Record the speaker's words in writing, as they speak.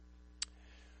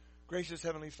Gracious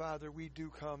Heavenly Father, we do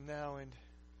come now and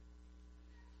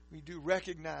we do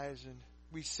recognize and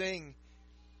we sing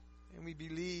and we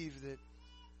believe that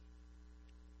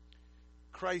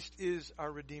Christ is our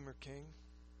Redeemer King,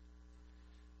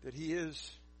 that He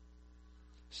is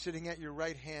sitting at your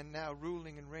right hand now,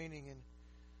 ruling and reigning in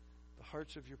the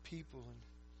hearts of your people,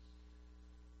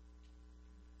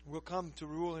 and will come to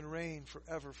rule and reign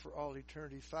forever, for all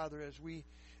eternity. Father, as we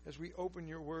open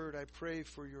your word, I pray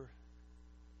for your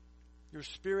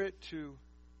Spirit to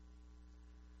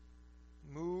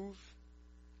move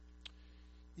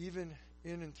even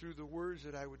in and through the words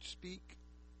that I would speak,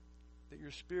 that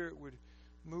your Spirit would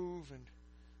move and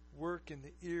work in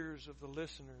the ears of the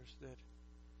listeners,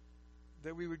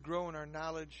 that we would grow in our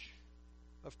knowledge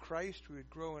of Christ, we would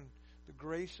grow in the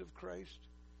grace of Christ,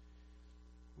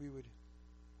 we would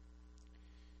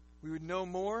know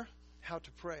more how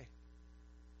to pray.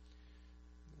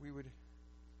 We would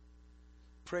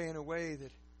pray in a way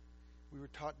that we were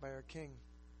taught by our King.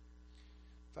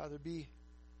 Father, be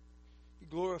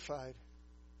glorified,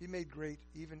 be made great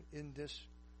even in this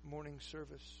morning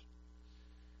service.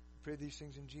 I pray these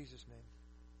things in Jesus' name.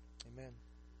 Amen.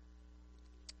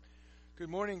 Good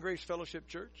morning, Grace Fellowship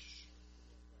Church.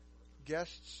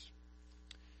 Guests.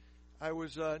 I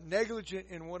was negligent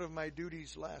in one of my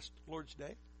duties last Lord's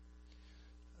Day.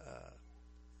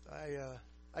 I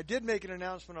did make an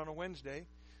announcement on a Wednesday,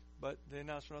 but the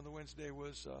announcement on the Wednesday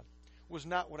was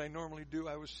not what I normally do.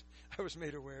 I was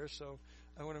made aware, so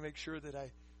I want to make sure that I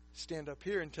stand up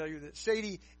here and tell you that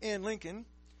Sadie Ann Lincoln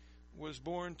was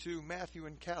born to Matthew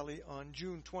and Callie on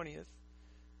June 20th,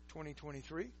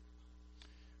 2023.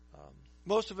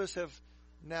 Most of us have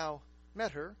now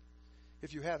met her.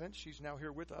 If you haven't, she's now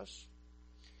here with us.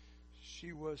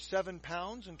 She was 7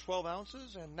 pounds and 12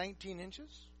 ounces and 19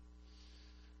 inches.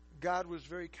 God was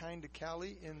very kind to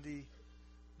Callie in the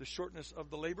shortness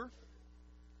of the labor.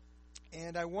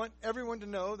 And I want everyone to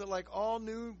know that, like all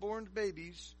newborn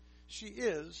babies, she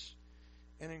is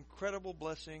an incredible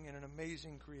blessing and an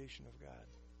amazing creation of God.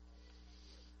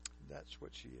 That's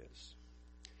what she is.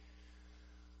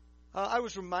 I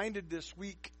was reminded this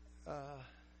week,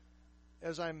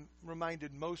 as I'm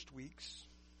reminded most weeks,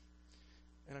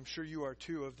 and I'm sure you are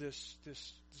too, of this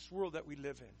world that we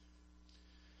live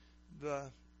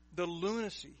in. The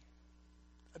lunacy,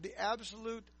 the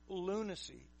absolute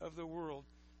lunacy of the world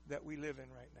that we live in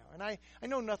right now. And I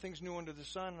know nothing's new under the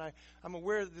sun, and I'm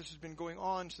aware that this has been going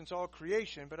on since all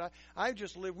creation, but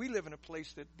we live in a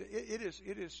place that it is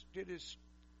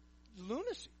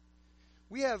lunacy.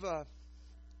 We have a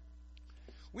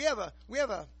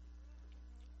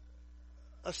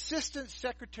assistant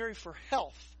secretary for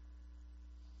health,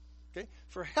 okay,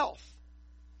 for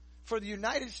the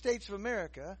United States of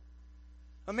America,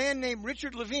 a man named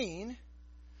Richard Levine,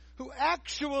 who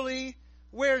actually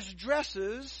wears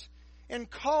dresses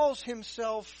and calls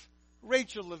himself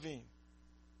Rachel Levine.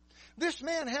 This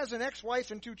man has an ex-wife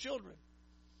and 2 children.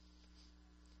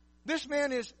 This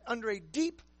man is under a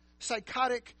deep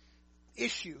psychotic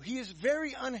issue. He is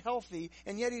very unhealthy,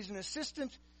 and yet he's an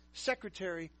assistant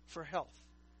secretary for health.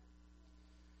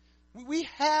 We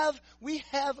have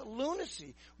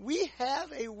lunacy. We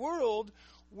have a world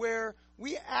where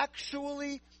we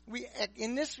actually,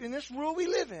 in this world we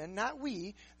live in, not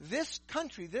we, this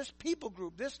country, this people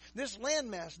group, this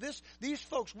landmass, these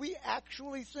folks, we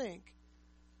actually think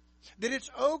that it's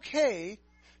okay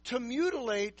to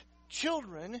mutilate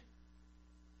children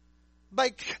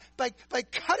by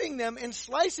cutting them and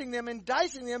slicing them and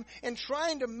dicing them and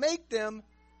trying to make them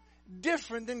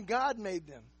different than God made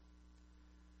them.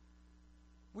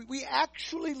 We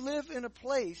actually live in a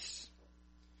place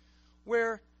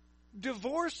where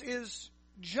divorce is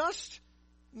just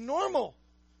normal.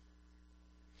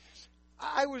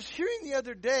 I was hearing the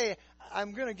other day,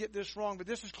 I'm going to get this wrong, but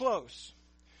this is close.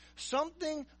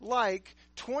 Something like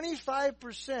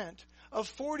 25% of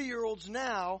 40-year-olds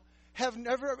now have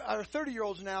never, or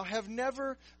 30-year-olds now have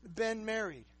never been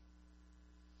married.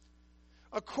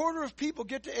 A quarter of people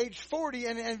get to age 40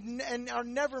 and are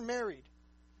never married.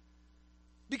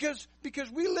 Because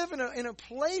we live in a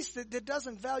place that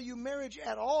doesn't value marriage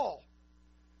at all.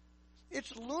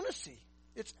 It's lunacy.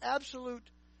 It's absolute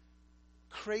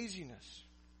craziness.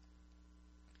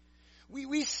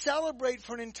 We celebrate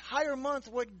for an entire month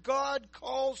what God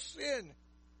calls sin.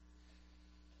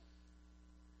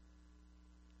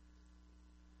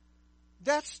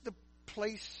 That's the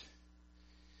place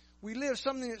we live,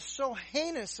 something that's so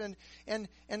heinous and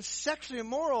sexually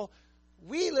immoral.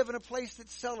 We live in a place that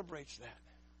celebrates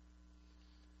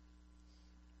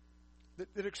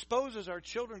that exposes our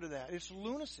children to that. It's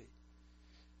lunacy.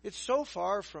 It's so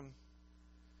far from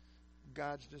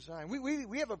God's design.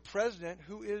 We have a president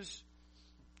who is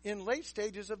in late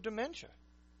stages of dementia.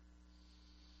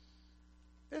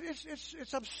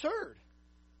 It's absurd.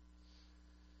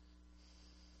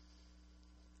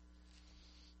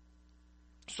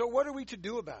 So what are we to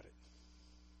do about it?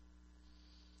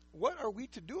 What are we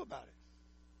to do about it?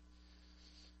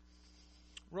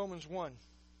 Romans 1,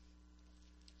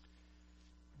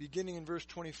 beginning in verse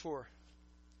 24.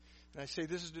 And I say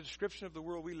this is the description of the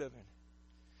world we live in.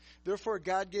 Therefore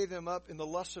God gave them up in the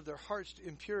lusts of their hearts to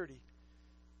impurity,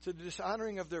 to the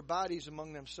dishonoring of their bodies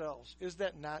among themselves. Is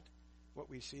that not what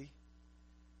we see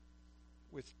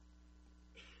with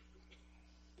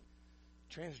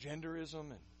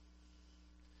transgenderism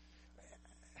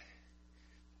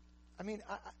and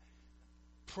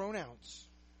pronouns,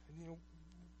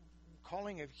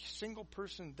 calling a single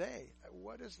person they?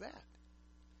 What is that?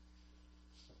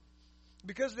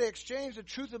 Because they exchanged the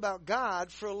truth about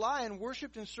God for a lie and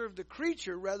worshipped and served the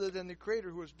creature rather than the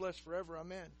Creator, who is blessed forever.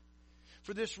 Amen.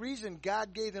 For this reason,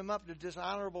 God gave them up to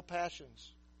dishonorable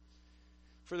passions.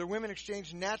 For their women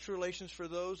exchanged natural relations for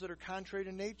those that are contrary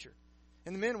to nature.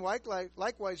 And the men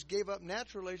likewise gave up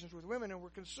natural relations with women and were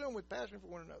consumed with passion for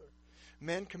one another.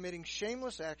 Men committing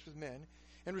shameless acts with men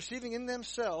and receiving in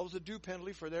themselves the due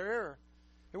penalty for their error.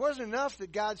 It wasn't enough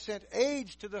that God sent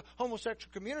AIDS to the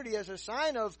homosexual community as a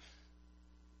sign of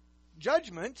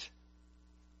judgment,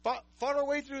 fought our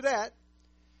way through that,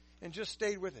 and just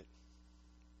stayed with it.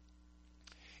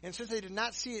 And since they did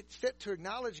not see it fit to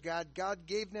acknowledge God, God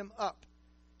gave them up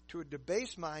to a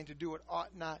debased mind to do what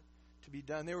ought not to be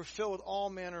done. They were filled with all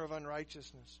manner of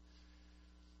unrighteousness,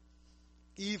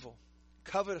 evil,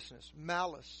 covetousness,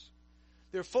 malice.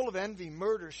 They're full of envy,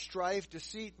 murder, strife,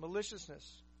 deceit, maliciousness.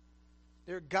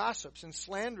 They're gossips and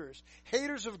slanderers,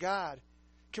 haters of God.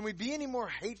 Can we be any more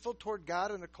hateful toward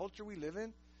God in the culture we live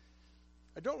in?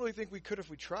 I don't really think we could if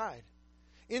we tried.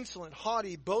 Insolent,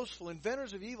 haughty, boastful,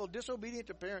 inventors of evil, disobedient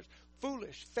to parents,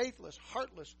 foolish, faithless,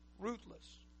 heartless,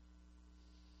 ruthless.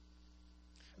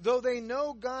 Though they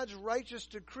know God's righteous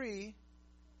decree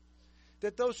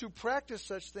that those who practice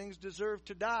such things deserve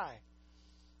to die,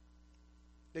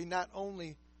 they not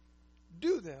only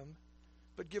do them,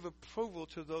 but give approval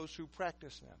to those who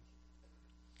practice them.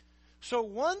 So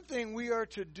one thing we are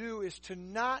to do is to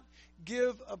not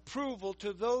give approval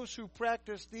to those who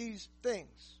practice these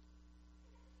things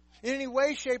in any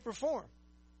way, shape, or form.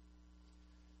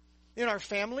 In our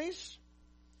families,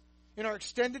 in our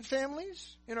extended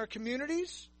families, in our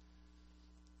communities.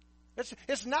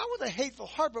 It's not with a hateful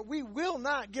heart, but we will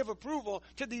not give approval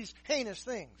to these heinous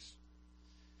things.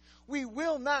 We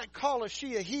will not call a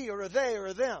she a he or a they or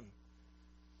a them.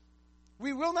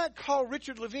 We will not call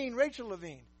Richard Levine Rachel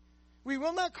Levine. We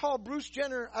will not call Bruce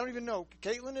Jenner, I don't even know,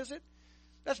 Caitlyn, is it?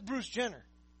 That's Bruce Jenner.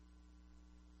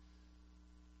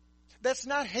 That's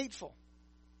not hateful.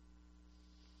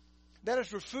 That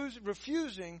is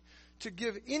refusing to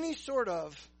give any sort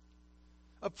of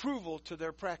approval to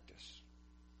their practice.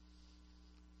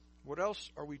 What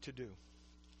else are we to do?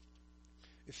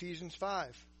 Ephesians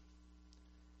 5.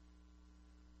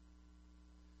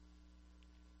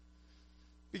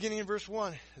 Beginning in verse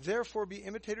 1, therefore be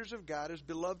imitators of God as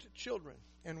beloved children,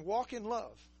 and walk in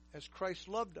love, as Christ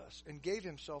loved us and gave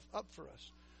himself up for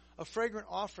us, a fragrant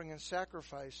offering and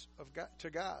sacrifice to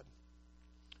God.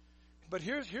 But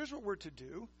here's what we're to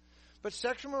do. But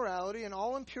sexual morality and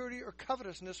all impurity or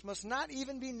covetousness must not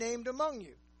even be named among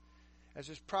you, as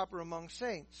is proper among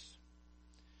saints.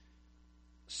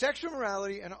 Sexual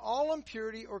morality and all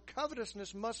impurity or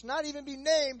covetousness must not even be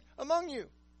named among you.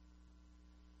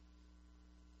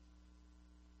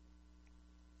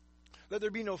 Let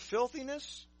there be no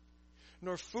filthiness,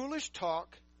 nor foolish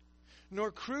talk, nor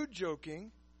crude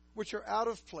joking, which are out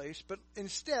of place, but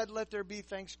instead let there be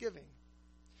thanksgiving.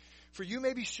 For you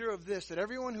may be sure of this, that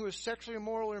everyone who is sexually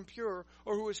immoral or impure,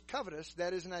 or who is covetous,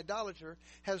 that is an idolater,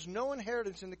 has no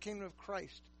inheritance in the kingdom of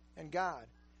Christ and God.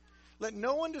 Let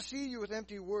no one deceive you with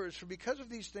empty words, for because of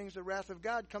these things the wrath of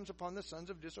God comes upon the sons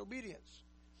of disobedience.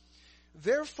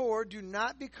 Therefore do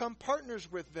not become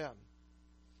partners with them.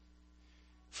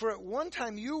 For at one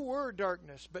time you were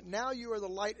darkness, but now you are the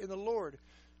light in the Lord.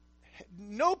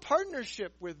 No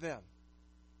partnership with them.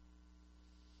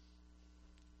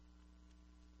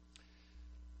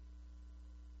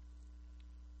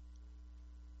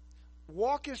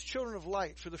 Walk as children of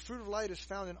light, for the fruit of light is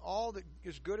found in all that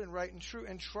is good and right and true,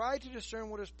 and try to discern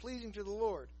what is pleasing to the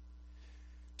Lord.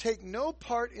 Take no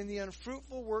part in the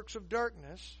unfruitful works of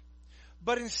darkness,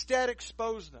 but instead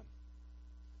expose them.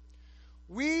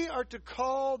 We are to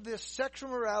call this sexual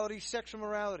morality, sexual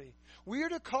morality. We are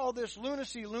to call this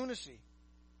lunacy, lunacy.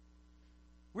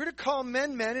 We're to call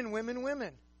men, men, and women,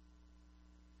 women.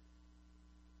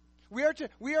 We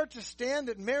are to stand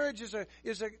that marriage is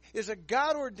a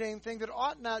God-ordained thing that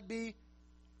ought not be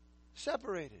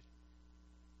separated.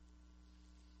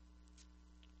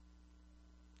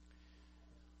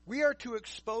 We are to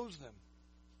expose them.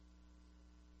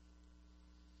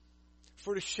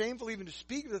 For it is shameful even to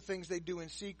speak of the things they do in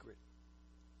secret.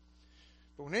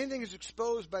 But when anything is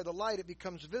exposed by the light, it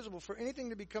becomes visible. For anything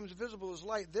that becomes visible is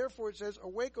light. Therefore it says,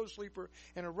 awake, O sleeper,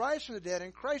 and arise from the dead,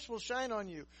 and Christ will shine on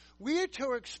you. We are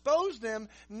to expose them,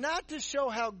 not to show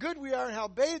how good we are and how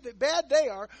bad they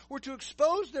are. We're to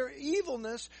expose their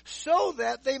evilness so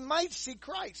that they might see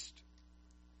Christ.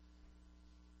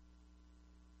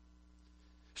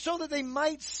 So that they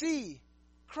might see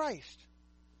Christ.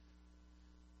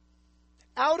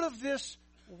 Out of this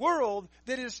world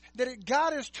that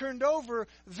God has turned over,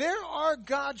 there are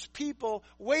God's people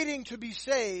waiting to be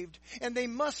saved, and they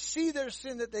must see their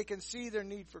sin that they can see their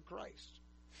need for Christ.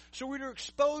 So we're to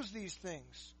expose these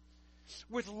things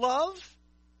with love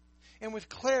and with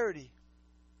clarity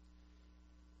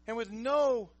and with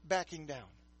no backing down.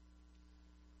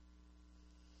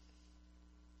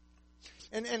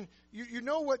 And you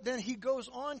know what then he goes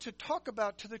on to talk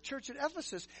about to the church at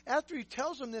Ephesus. After he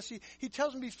tells them this, he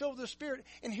tells them to be filled with the Spirit.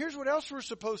 And here's what else we're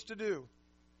supposed to do.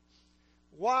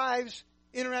 Wives,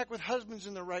 interact with husbands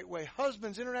in the right way.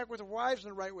 Husbands, interact with wives in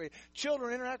the right way.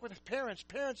 Children, interact with parents.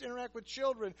 Parents, interact with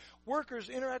children. Workers,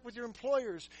 interact with your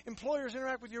employers. Employers,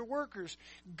 interact with your workers.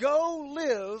 Go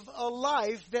live a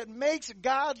life that makes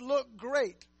God look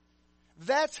great.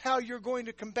 That's how you're going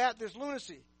to combat this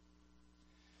lunacy.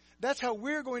 That's how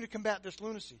we're going to combat this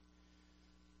lunacy.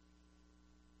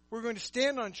 We're going to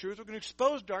stand on truth. We're going to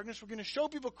expose darkness. We're going to show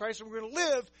people Christ. And we're going to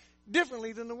live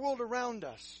differently than the world around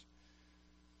us.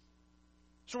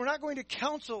 So we're not going to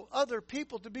counsel other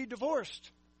people to be divorced.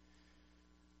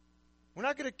 We're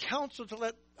not going to counsel to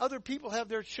let other people have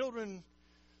their children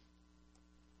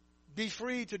be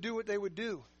free to do what they would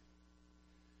do.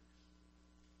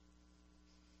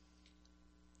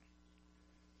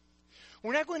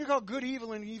 We're not going to call good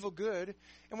evil and evil good,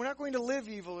 and we're not going to live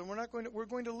evil, and we're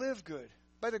going to live good.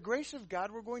 By the grace of God,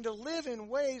 we're going to live in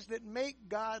ways that make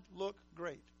God look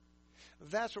great.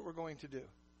 That's what we're going to do.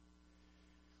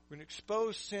 We're going to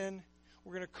expose sin.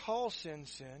 We're going to call sin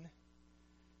sin.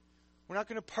 We're not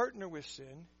going to partner with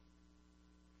sin.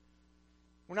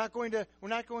 We're not going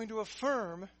to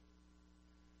affirm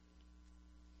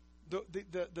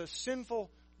the sinful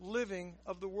living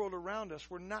of the world around us.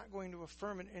 We're not going to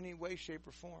affirm in any way, shape,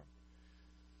 or form.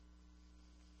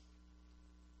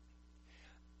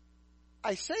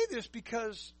 I say this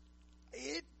because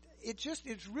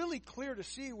it's really clear to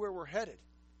see where we're headed.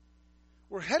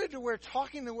 We're headed to where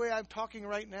talking the way I'm talking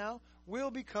right now will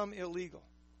become illegal.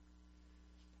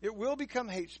 It will become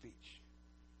hate speech.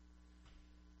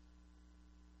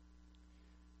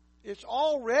 It's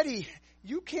already,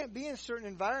 you can't be in certain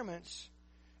environments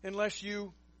unless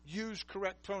you use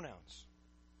correct pronouns.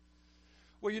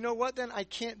 Well, you know what then? I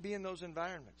can't be in those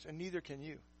environments, and neither can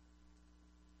you.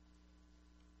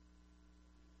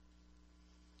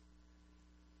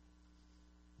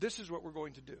 This is what we're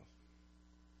going to do.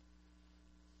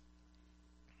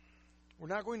 We're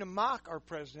not going to mock our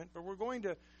president, but we're going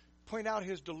to point out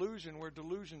his delusion where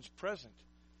delusion's present.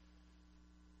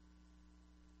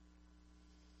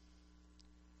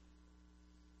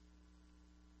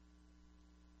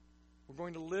 We're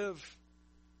going to live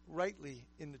rightly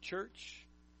in the church,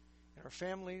 in our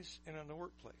families, and in the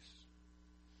workplace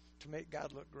to make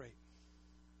God look great.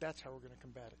 That's how we're going to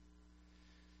combat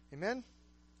it. Amen?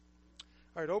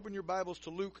 All right, open your Bibles to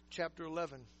Luke chapter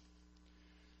 11.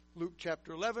 Luke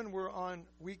chapter 11, we're on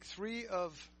week 3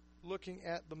 of looking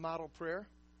at the model prayer.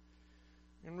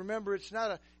 And remember,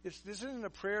 this isn't a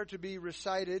prayer to be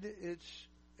recited. It's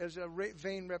as a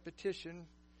vain repetition.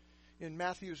 In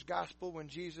Matthew's gospel, when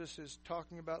Jesus is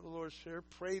talking about the Lord's Prayer,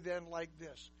 pray then like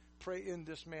this. Pray in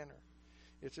this manner.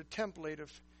 It's a template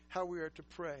of how we are to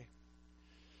pray.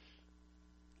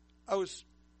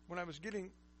 When I was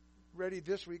getting ready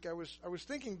this week, I was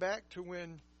thinking back to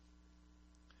when,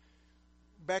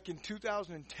 back in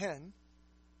 2010,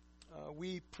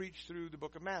 we preached through the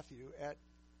book of Matthew at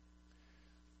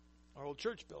our old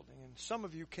church building. And some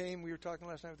of you came, we were talking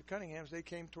last night with the Cunninghams, they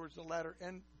came towards the latter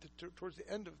end, towards the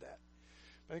end of that.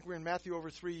 I think we're in Matthew over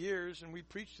 3 years, and we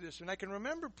preached this. And I can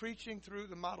remember preaching through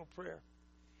the model prayer.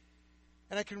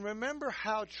 And I can remember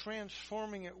how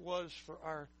transforming it was for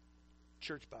our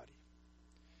church body.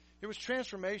 It was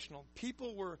transformational.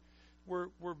 People were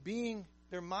being,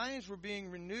 their minds were being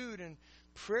renewed, and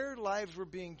prayer lives were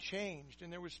being changed.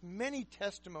 And there was many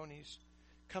testimonies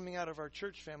coming out of our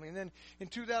church family. And then in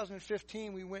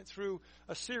 2015, we went through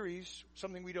a series,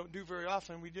 something we don't do very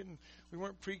often. We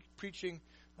weren't preaching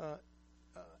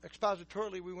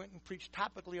expositorily. We went and preached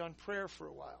topically on prayer for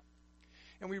a while.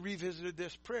 And we revisited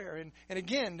this prayer. And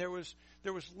again, there was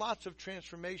lots of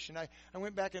transformation. I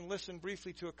went back and listened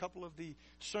briefly to a couple of the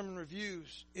sermon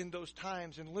reviews in those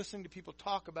times and listening to people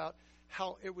talk about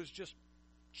how it was just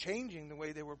changing the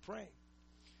way they were praying.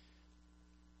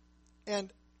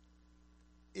 And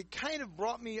it kind of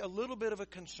brought me a little bit of a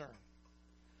concern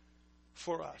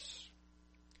for us.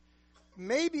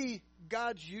 Maybe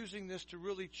God's using this to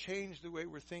really change the way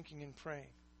we're thinking and praying.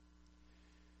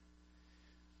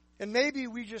 And maybe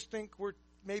we just think we're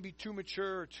maybe too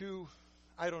mature or too,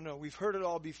 I don't know, we've heard it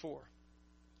all before.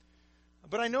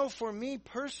 But I know for me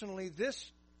personally,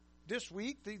 this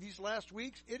week, these last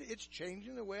weeks, it's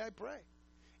changing the way I pray.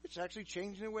 It's actually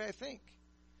changing the way I think.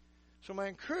 So my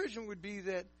encouragement would be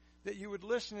that you would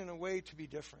listen in a way to be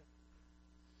different.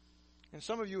 And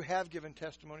some of you have given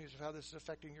testimonies of how this is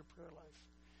affecting your prayer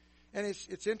life. And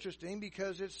it's interesting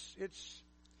because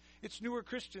it's newer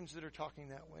Christians that are talking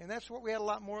that way. And that's what we had a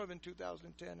lot more of in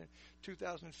 2010 and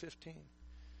 2015.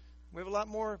 We have a lot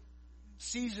more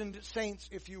seasoned saints,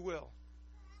 if you will.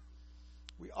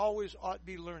 We always ought to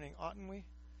be learning, oughtn't we?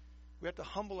 We have to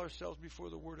humble ourselves before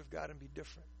the Word of God and be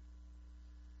different.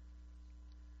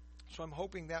 So I'm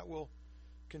hoping that will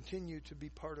continue to be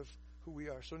part of who we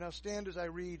are. So now stand as I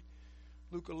read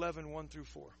Luke 11, 1 through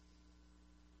 4.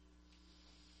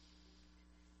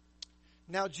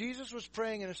 Now Jesus was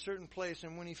praying in a certain place,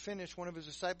 and when he finished, one of his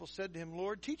disciples said to him,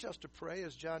 Lord, teach us to pray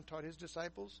as John taught his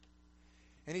disciples.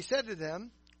 And he said to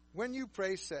them, when you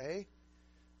pray, say,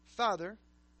 Father,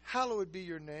 hallowed be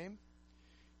your name,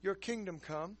 your kingdom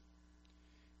come.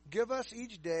 Give us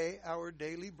each day our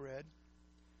daily bread,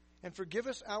 and forgive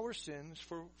us our sins,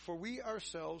 for we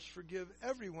ourselves forgive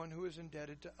everyone who is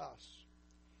indebted to us.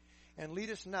 And lead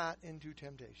us not into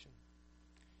temptation.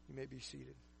 You may be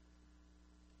seated.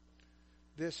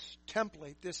 This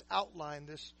template, this outline,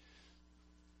 this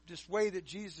way that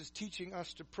Jesus is teaching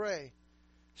us to pray,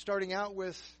 starting out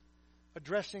with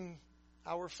addressing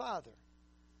our Father.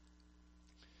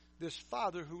 This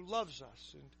Father who loves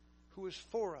us and who is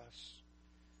for us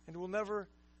and will never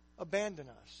abandon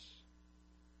us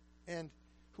and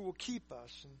who will keep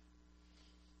us and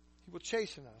he will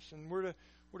chasten us. And we're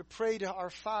to pray to our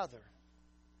Father.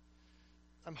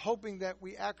 I'm hoping that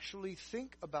we actually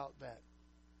think about that.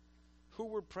 Who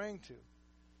we're praying to.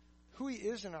 Who he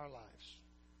is in our lives.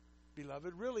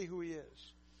 Beloved, really who he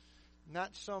is.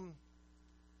 Not some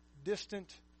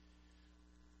distant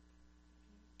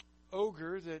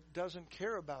ogre that doesn't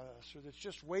care about us or that's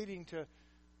just waiting to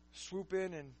swoop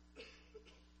in and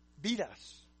beat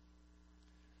us.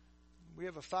 We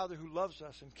have a Father who loves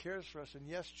us and cares for us and,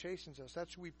 yes, chastens us.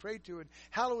 That's who we pray to. And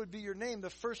hallowed be your name. The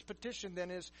first petition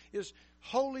then is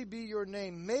holy be your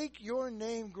name. Make your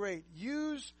name great.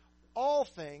 Use all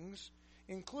things,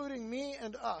 including me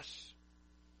and us,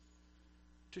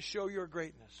 to show your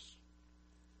greatness.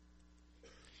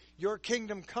 Your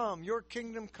kingdom come. Your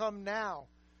kingdom come now.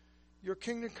 Your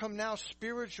kingdom come now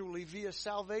spiritually via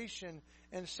salvation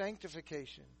and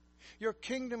sanctification. Your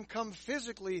kingdom come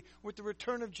physically with the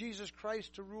return of Jesus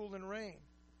Christ to rule and reign.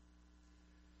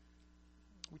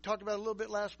 We talked about it a little bit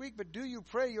last week, but do you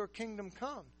pray your kingdom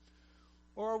come?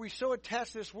 Or are we so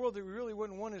attached to this world that we really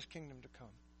wouldn't want his kingdom to come?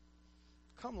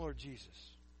 Come, Lord Jesus.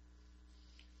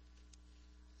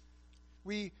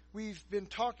 We've been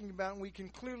talking about, and we can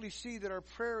clearly see that our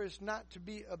prayer is not to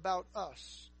be about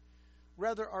us.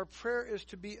 Rather, our prayer is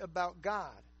to be about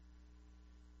God.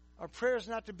 Our prayer is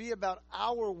not to be about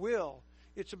our will.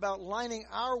 It's about lining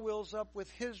our wills up with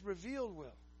his revealed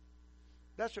will.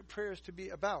 That's what prayer is to be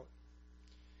about.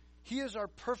 He is our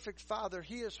perfect Father.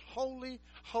 He is holy,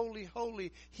 holy,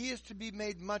 holy. He is to be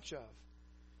made much of.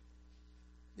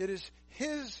 It is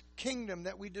his kingdom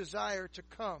that we desire to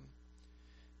come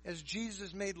as Jesus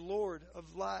is made Lord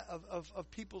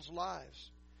of people's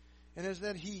lives. And as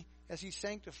he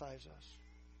sanctifies us.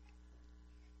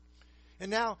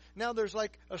 And now there's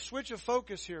like a switch of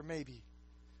focus here maybe.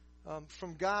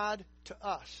 From God to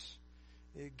us.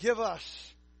 Give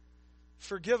us.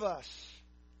 Forgive us.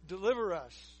 Deliver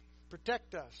us.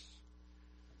 Protect us.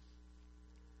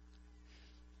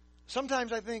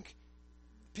 Sometimes I think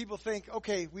people think,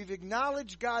 okay, we've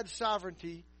acknowledged God's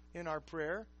sovereignty in our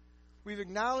prayer. We've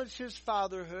acknowledged his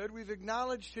fatherhood. We've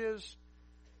acknowledged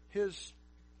his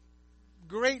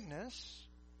greatness.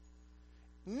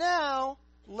 Now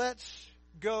let's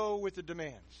go with the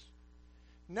demands.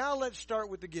 Now let's start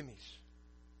with the gimmies.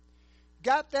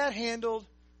 Got that handled.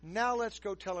 Now let's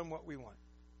go tell him what we want.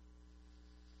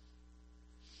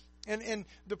 And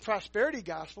the prosperity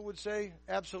gospel would say,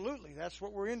 absolutely, that's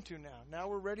what we're into now. Now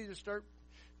we're ready to start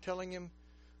telling him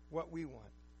what we want.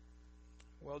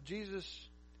 Well, Jesus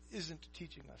isn't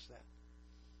teaching us that.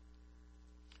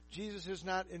 Jesus is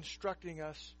not instructing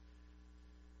us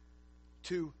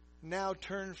to now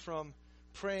turn from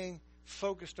praying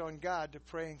focused on God to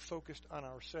praying focused on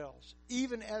ourselves.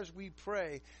 Even as we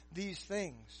pray these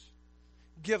things,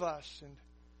 give us and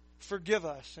forgive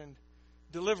us and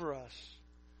deliver us.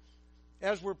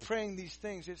 As we're praying these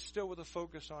things, it's still with a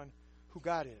focus on who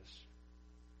God is.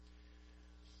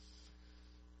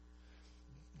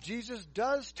 Jesus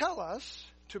does tell us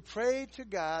to pray to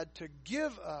God to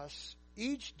give us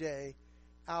each day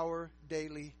our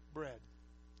daily bread.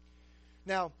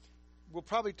 Now,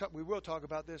 we will talk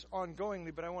about this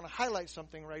ongoingly, but I want to highlight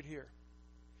something right here.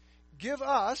 Give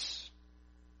us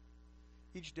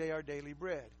each day our daily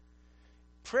bread.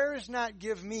 Prayer is not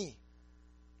give me.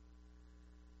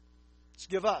 It's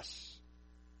give us.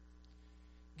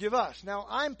 Give us. Now,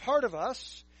 I'm part of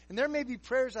us, and there may be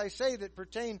prayers I say that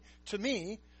pertain to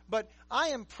me, but I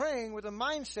am praying with a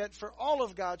mindset for all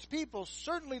of God's people,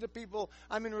 certainly the people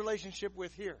I'm in relationship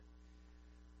with here.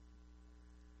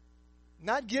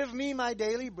 Not give me my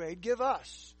daily bread, give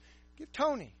us. Give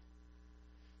Tony.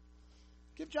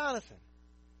 Give Jonathan.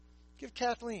 Give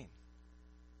Kathleen.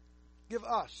 Give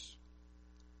us.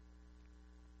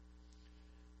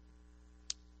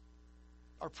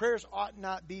 Our prayers ought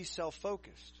not be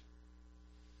self-focused.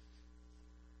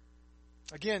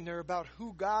 Again, they're about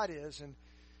who God is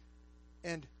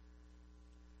and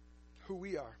who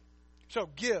we are. So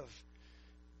give.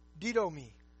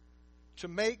 Didomi. To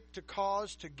make, to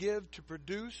cause, to give, to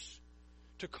produce,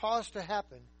 to cause to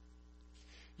happen.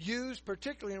 Used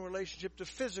particularly in relationship to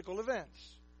physical events.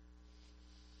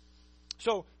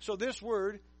 So this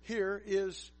word here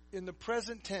is in the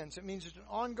present tense. It means it's an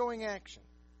ongoing action.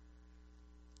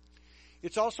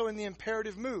 It's also in the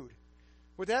imperative mood.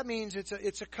 What that means,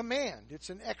 it's a command,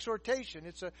 it's an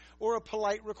exhortation, or a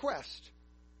polite request.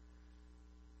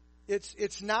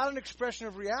 It's not an expression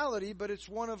of reality, but it's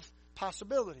one of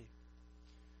possibility.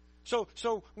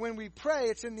 So when we pray,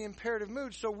 it's in the imperative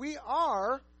mood. So we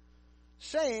are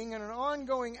saying in an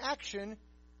ongoing action,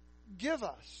 give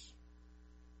us.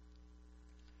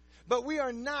 But we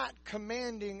are not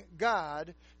commanding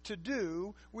God to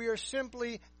do. We are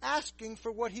simply asking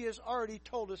for what He has already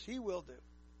told us He will do.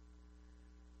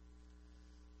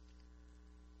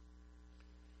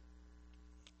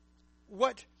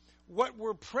 What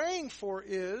we're praying for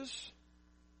is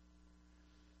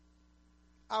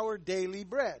our daily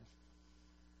bread.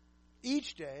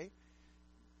 Each day,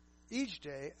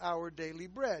 our daily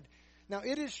bread. Now,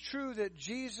 it is true that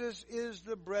Jesus is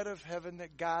the bread of heaven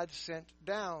that God sent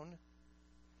down.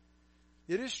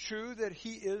 It is true that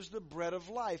He is the bread of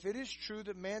life. It is true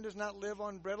that man does not live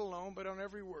on bread alone, but on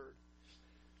every word.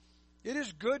 It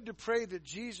is good to pray that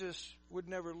Jesus would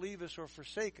never leave us or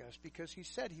forsake us, because He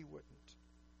said He wouldn't.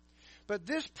 But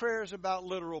this prayer is about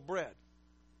literal bread.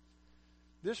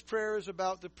 This prayer is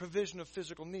about the provision of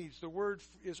physical needs. The word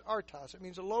is artos. It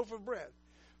means a loaf of bread,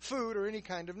 food, or any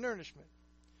kind of nourishment.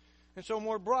 And so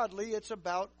more broadly, it's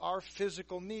about our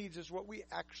physical needs is what we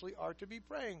actually are to be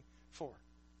praying for.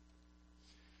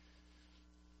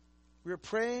 We're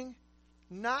praying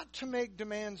not to make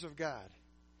demands of God.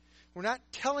 We're not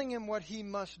telling Him what He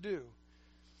must do.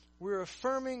 We're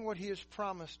affirming what He has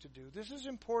promised to do. This is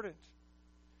important.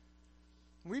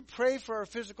 When we pray for our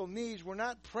physical needs, we're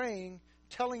not praying,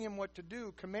 telling Him what to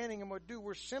do, commanding Him what to do.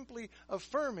 We're simply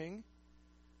affirming,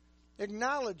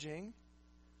 acknowledging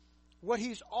what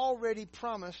He's already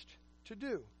promised to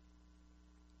do.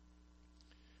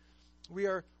 We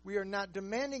are not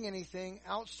demanding anything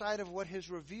outside of what His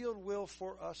revealed will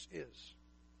for us is.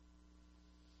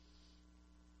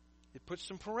 It puts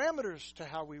some parameters to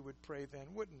how we would pray then,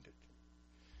 wouldn't it?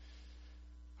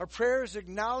 Our prayer is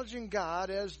acknowledging God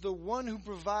as the one who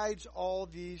provides all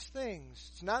these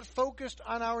things. It's not focused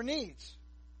on our needs.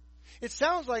 It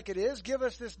sounds like it is. Give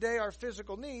us this day our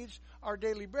physical needs, our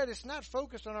daily bread. It's not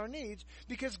focused on our needs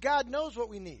because God knows what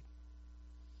we need.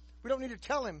 We don't need to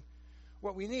tell Him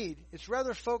what we need. It's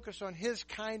rather focused on His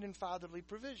kind and fatherly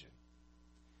provision.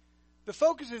 The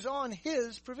focus is on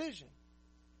His provision.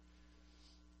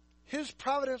 His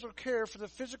providential care for the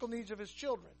physical needs of His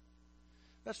children.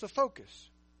 That's the focus.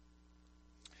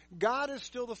 God is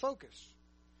still the focus.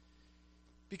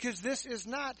 Because this is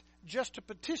not just a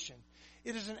petition.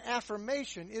 It is an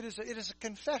affirmation. It is a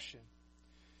confession.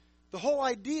 The whole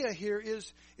idea here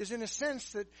is in a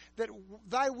sense that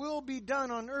thy will be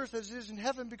done on earth as it is in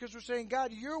heaven, because we're saying,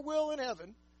 God, your will in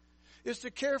heaven is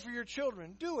to care for your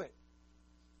children. Do it.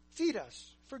 feed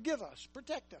us, forgive us,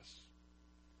 protect us.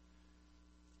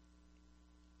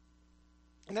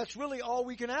 And that's really all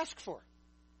we can ask for.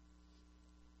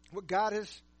 What God has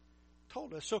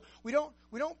told us. So we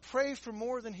don't pray for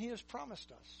more than He has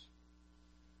promised us.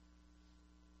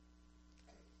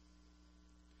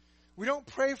 We don't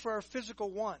pray for our physical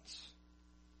wants.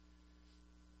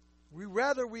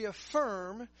 We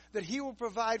affirm that He will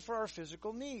provide for our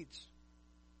physical needs.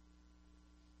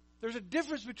 There's a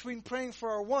difference between praying for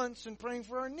our wants and praying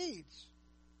for our needs.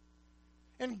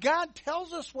 And God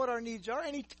tells us what our needs are,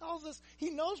 and He tells us He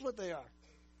knows what they are.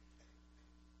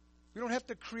 We don't have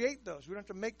to create those. We don't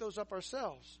have to make those up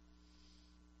ourselves.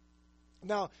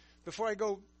 Now, before I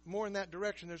go more in that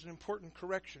direction, there's an important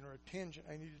correction or a tangent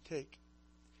I need to take.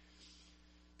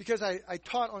 Because I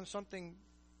taught on something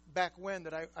back when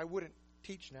that I wouldn't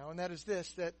teach now, and that is this,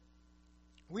 that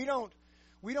we don't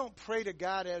pray to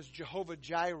God as Jehovah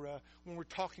Jireh when we're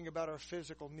talking about our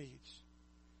physical needs.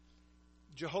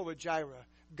 Jehovah Jireh,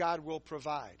 God will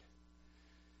provide.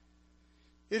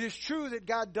 It is true that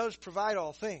God does provide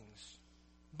all things,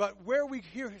 but where we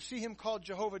see Him called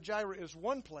Jehovah Jireh is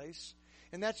one place,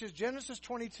 and that's in Genesis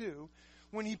 22,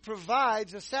 when He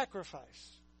provides a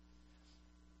sacrifice,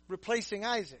 replacing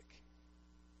Isaac.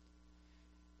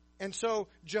 And so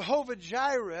Jehovah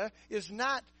Jireh is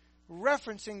not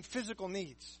referencing physical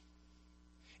needs.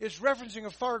 It's referencing a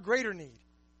far greater need.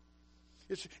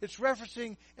 It's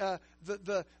referencing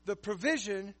the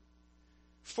provision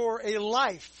for a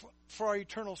life for our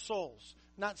eternal souls,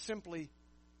 not simply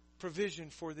provision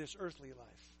for this earthly life.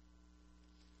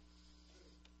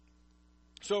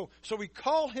 So we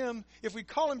call Him, if we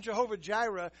call Him Jehovah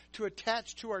Jireh to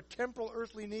attach to our temporal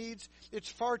earthly needs, it's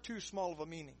far too small of a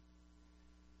meaning.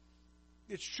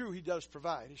 It's true He does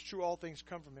provide. It's true all things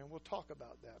come from Him. We'll talk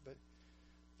about that, but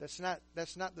that's not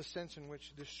the sense in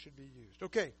which this should be used.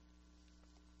 Okay.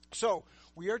 So,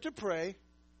 we are to pray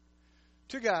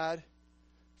to God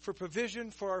for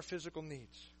provision for our physical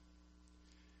needs.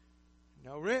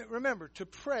 Now, remember, to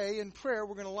pray in prayer,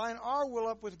 we're going to line our will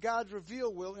up with God's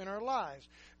revealed will in our lives.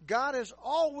 God has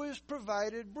always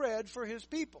provided bread for His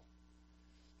people.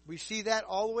 We see that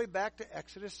all the way back to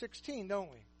Exodus 16,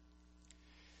 don't we?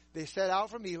 They set out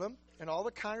from Elim, and all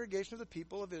the congregation of the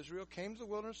people of Israel came to the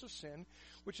wilderness of Sin,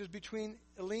 which is between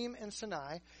Elim and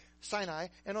Sinai,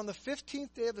 and on the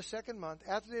 15th day of the second month,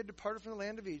 after they had departed from the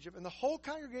land of Egypt, and the whole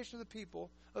congregation of the people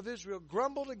of Israel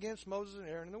grumbled against Moses and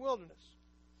Aaron in the wilderness.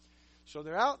 So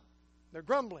they're out, they're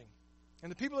grumbling.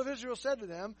 And the people of Israel said to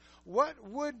them, What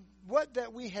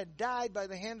that we had died by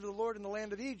the hand of the Lord in the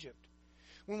land of Egypt,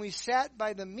 when we sat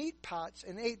by the meat pots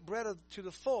and ate bread to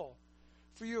the full,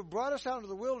 for you have brought us out into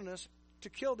the wilderness to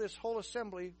kill this whole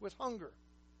assembly with hunger.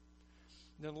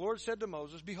 And then the Lord said to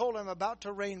Moses, Behold, I am about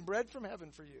to rain bread from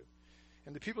heaven for you.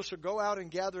 And the people shall go out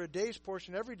and gather a day's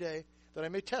portion every day, that I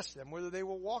may test them, whether they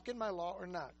will walk in my law or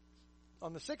not.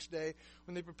 On the sixth day,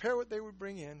 when they prepare what they would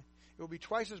bring in, it will be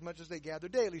twice as much as they gather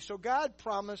daily. So God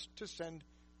promised to send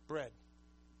bread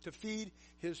to feed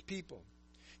His people.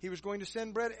 He was going to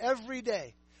send bread every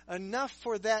day, enough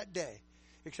for that day.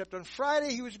 Except on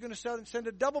Friday, He was going to send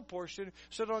a double portion,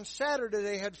 so that on Saturday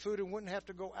they had food and wouldn't have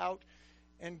to go out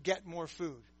and get more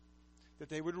food, that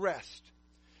they would rest.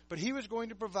 But He was going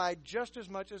to provide just as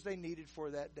much as they needed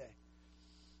for that day.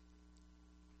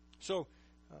 So,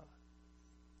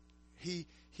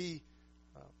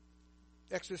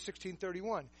 Exodus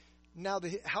 16:31. Now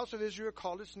the house of Israel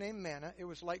called its name manna. It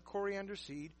was like coriander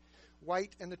seed,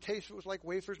 white, and the taste of it was like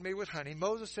wafers made with honey.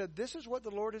 Moses said, This is what the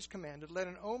Lord has commanded. Let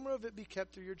an omer of it be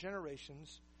kept through your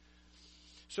generations,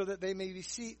 so that they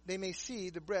may see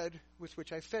the bread with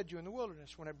which I fed you in the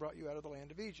wilderness when I brought you out of the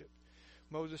land of Egypt.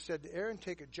 Moses said to Aaron,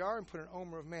 Take a jar and put an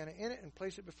omer of manna in it and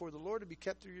place it before the Lord to be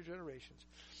kept through your generations.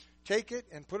 Take it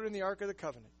and put it in the ark of the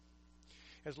covenant.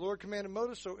 As the Lord commanded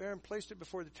Moses, so Aaron placed it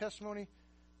before the testimony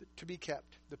to be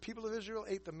kept. The people of Israel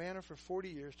ate the manna for 40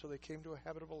 years till they came to a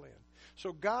habitable land.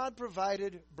 So God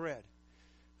provided bread,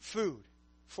 food,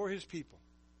 for His people.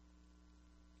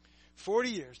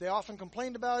 40 years. They often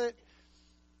complained about it.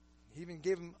 He even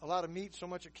gave them a lot of meat, so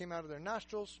much it came out of their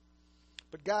nostrils.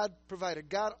 But God provided.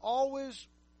 God always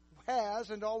has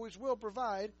and always will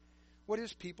provide what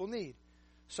His people need.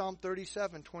 Psalm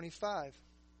 37:25.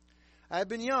 I have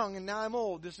been young and now I'm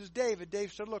old. This is David.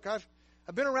 David said, Look, I've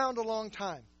been around a long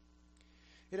time.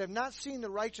 Yet I have not seen the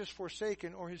righteous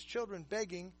forsaken or his children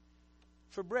begging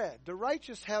for bread. The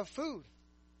righteous have food.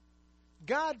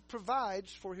 God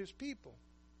provides for His people.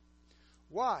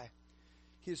 Why?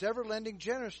 He is ever lending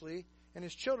generously, and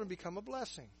His children become a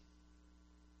blessing.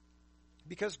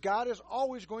 Because God is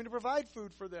always going to provide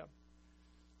food for them.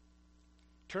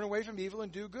 Turn away from evil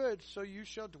and do good, so you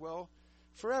shall dwell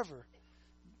forever.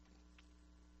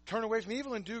 Turn away from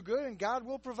evil and do good, and God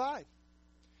will provide.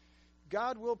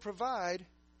 God will provide.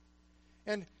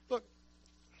 And look,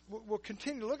 we'll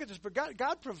continue to look at this, but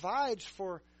God provides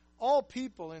for all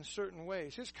people in certain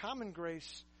ways. His common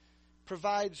grace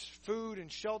provides food and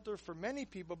shelter for many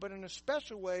people, but in a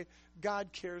special way,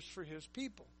 God cares for His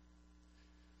people.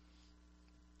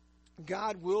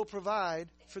 God will provide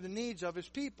for the needs of His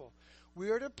people. We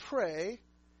are to pray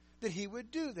that He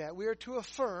would do that. We are to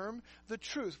affirm the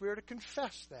truth. We are to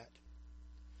confess that.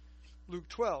 Luke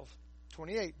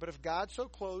 12:28. But if God so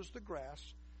clothes the grass,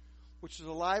 which is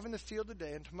alive in the field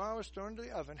today, and tomorrow is thrown into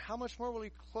the oven, how much more will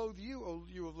He clothe you, O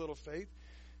you of little faith?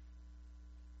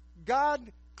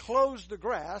 God clothes the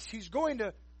grass. He's going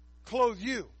to clothe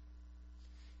you.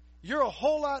 You're a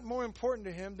whole lot more important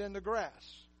to Him than the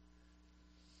grass.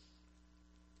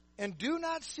 And do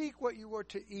not seek what you are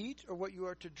to eat or what you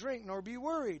are to drink, nor be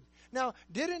worried. Now,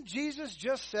 didn't Jesus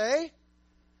just say,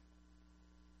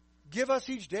 give us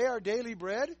each day our daily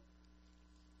bread?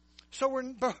 So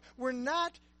we're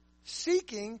not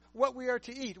seeking what we are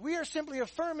to eat. We are simply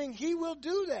affirming He will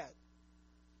do that.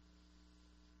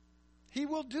 He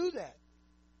will do that.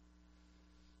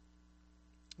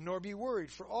 Nor be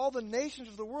worried, for all the nations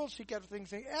of the world seek after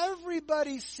things.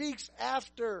 Everybody seeks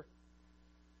after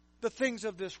the things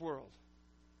of this world.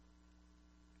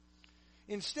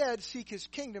 Instead, seek His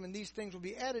kingdom, and these things will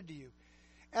be added to you.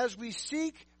 As we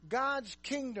seek God's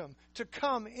kingdom to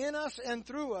come in us and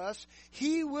through us,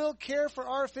 He will care for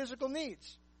our physical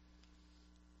needs.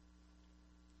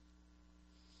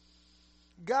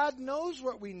 God knows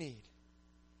what we need.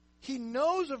 He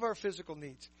knows of our physical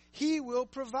needs. He will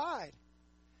provide.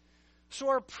 So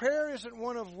our prayer isn't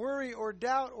one of worry or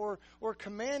doubt or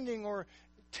commanding or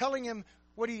telling Him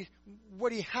what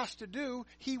he has to do.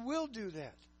 He will do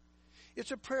that.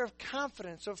 It's a prayer of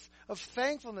confidence, of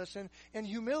thankfulness and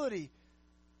humility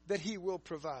that He will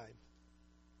provide.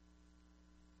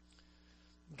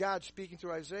 God speaking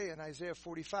through Isaiah in Isaiah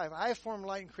 45. I form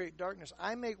light and create darkness.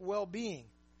 I make well-being,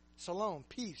 shalom,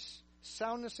 peace,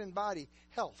 soundness in body,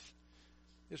 health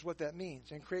is what that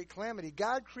means. And create calamity.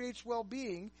 God creates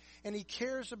well-being, and He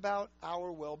cares about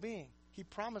our well-being. He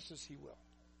promises He will.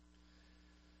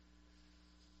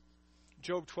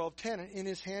 Job 12:10, in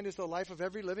His hand is the life of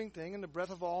every living thing and the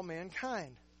breath of all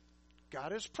mankind.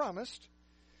 God has promised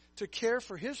to care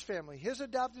for His family, His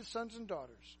adopted sons and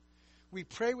daughters. We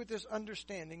pray with this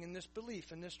understanding and this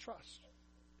belief and this trust.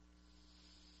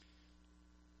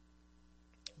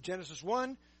 Genesis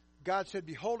 1, God said,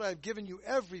 behold, I have given you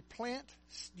every plant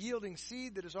yielding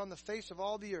seed that is on the face of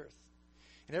all the earth,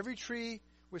 and every tree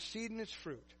with seed in its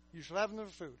fruit. You shall have them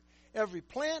for food. Every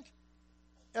plant,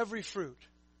 every fruit.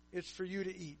 It's for you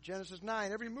to eat. Genesis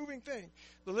 9, every moving thing,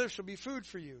 the live shall be food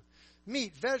for you.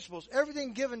 Meat, vegetables,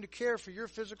 everything given to care for your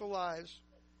physical lives,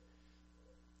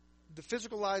 the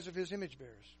physical lives of His image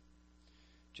bearers.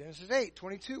 Genesis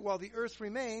 8:22, while the earth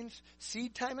remains,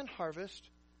 seed time and harvest,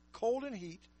 cold and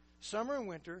heat, summer and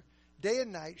winter, day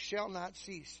and night shall not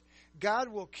cease. God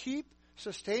will keep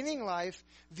sustaining life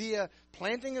via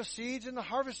planting of seeds and the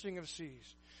harvesting of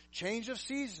seeds, change of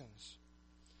seasons,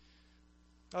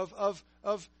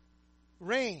 of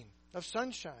rain, of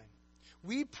sunshine.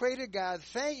 We pray to God,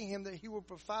 thanking Him that He will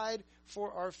provide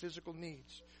for our physical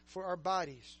needs, for our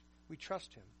bodies. We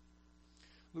trust Him.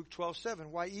 Luke 12:7,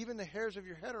 why even the hairs of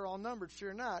your head are all numbered.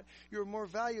 Fear not, you are more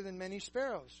valuable than many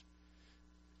sparrows.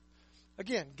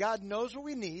 Again, God knows what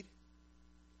we need.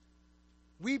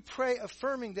 We pray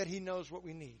affirming that He knows what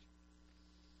we need,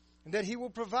 and that He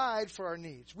will provide for our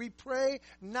needs. We pray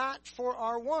not for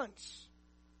our wants.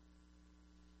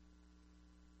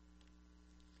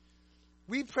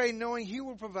 We pray knowing He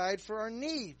will provide for our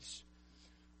needs.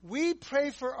 We pray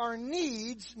for our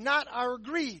needs, not our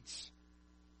greeds.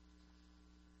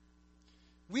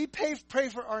 We pray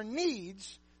for our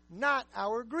needs, not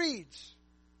our greeds.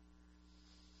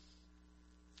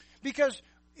 Because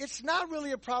it's not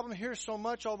really a problem here so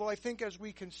much, although I think as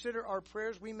we consider our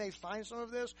prayers, we may find some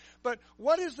of this. But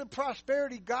what is the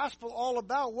prosperity gospel all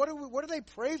about? What do they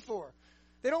pray for?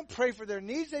 They don't pray for their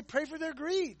needs, they pray for their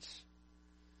greeds.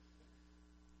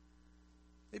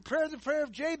 They pray the prayer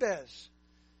of Jabez.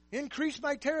 Increase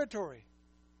my territory.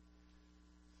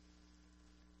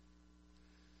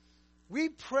 We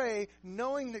pray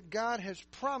knowing that God has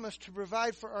promised to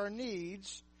provide for our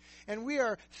needs, and we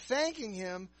are thanking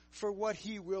Him for what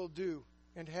He will do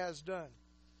and has done.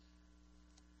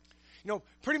 You know,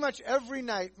 pretty much every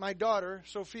night my daughter,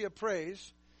 Sophia,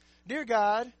 prays, Dear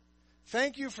God,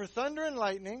 thank You for thunder and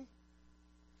lightning.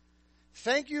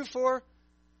 Thank You for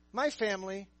my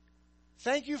family.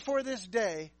 Thank you for this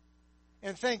day,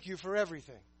 and thank you for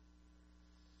everything.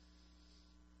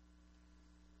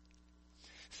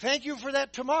 Thank you for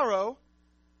that tomorrow.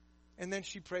 And then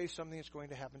she prays something that's going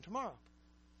to happen tomorrow.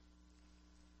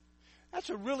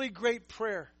 That's a really great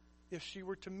prayer if she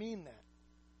were to mean that.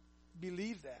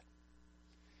 Believe that.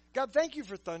 God, thank you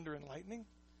for thunder and lightning.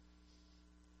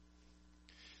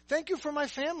 Thank you for my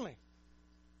family.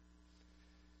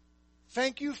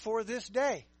 Thank you for this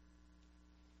day.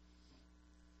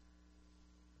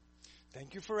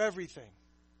 Thank you for everything.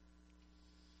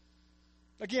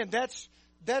 Again, it's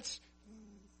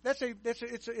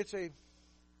a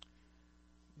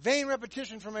vain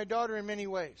repetition for my daughter in many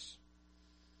ways.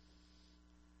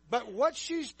 But what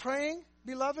she's praying,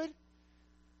 beloved,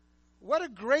 what a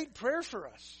great prayer for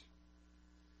us.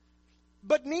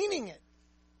 But meaning it.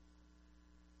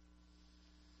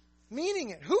 Meaning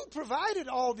it. Who provided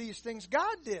all these things?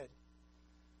 God did.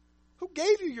 Who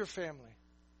gave you your family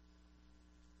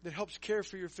that helps care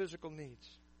for your physical needs?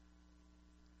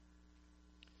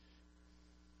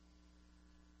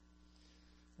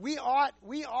 We ought,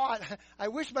 I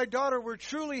wish my daughter were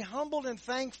truly humbled and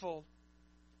thankful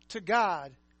to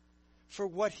God for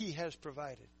what He has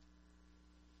provided.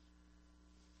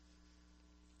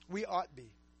 We ought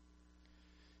be.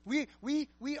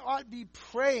 We ought be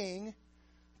praying,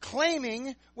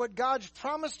 claiming what God's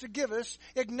promised to give us,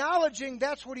 acknowledging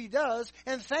that's what He does,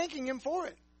 and thanking Him for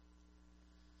it.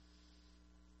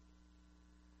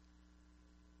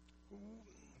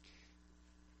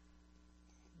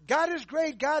 God is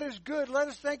great, God is good, let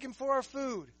us thank Him for our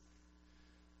food.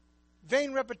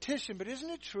 Vain repetition, but isn't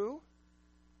it true?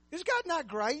 Is God not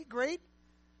great?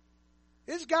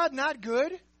 Is God not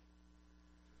good?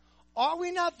 Ought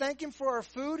we not thank Him for our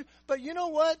food? But you know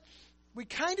what? We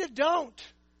kind of don't.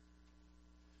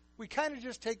 We kind of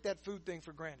just take that food thing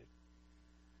for granted.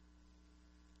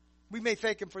 We may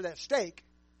thank Him for that steak,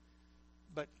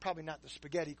 but probably not the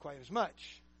spaghetti quite as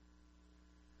much.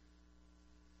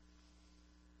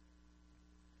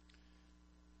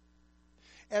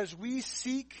 As we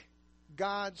seek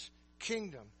God's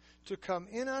kingdom to come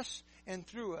in us and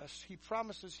through us, He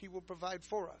promises He will provide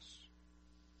for us.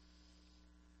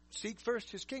 Seek first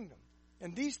His kingdom,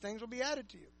 and these things will be added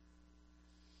to you.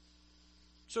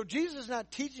 So Jesus is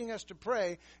not teaching us to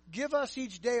pray, give us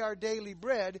each day our daily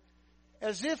bread,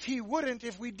 as if He wouldn't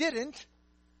if we didn't.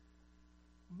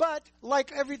 But,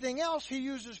 like everything else, He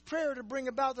uses prayer to bring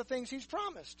about the things He's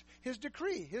promised, His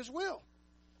decree, His will.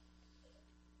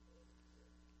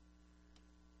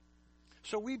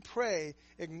 So we pray,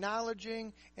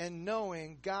 acknowledging and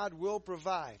knowing God will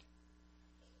provide.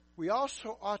 We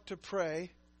also ought to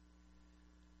pray,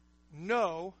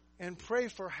 know, and pray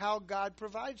for how God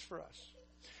provides for us.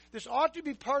 This ought to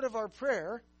be part of our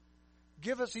prayer.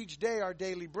 Give us each day our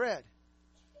daily bread.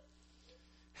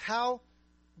 How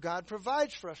God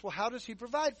provides for us. Well, how does He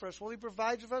provide for us? Well, He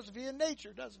provides for us via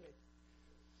nature, doesn't He?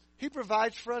 He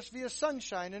provides for us via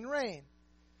sunshine and rain,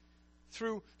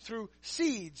 through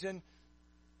seeds and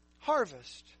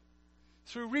harvest,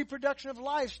 through reproduction of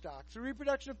livestock, through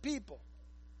reproduction of people.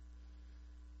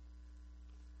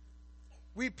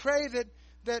 We pray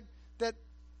that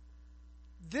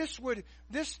this would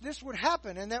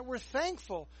happen, and that we're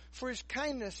thankful for His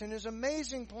kindness and His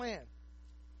amazing plan.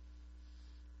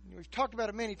 We've talked about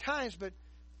it many times, but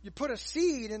you put a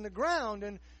seed in the ground,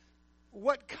 and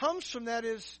what comes from that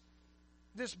is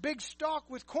this big stalk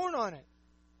with corn on it.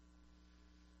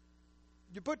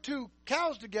 You put two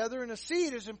cows together and a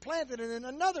seed is implanted and then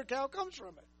another cow comes from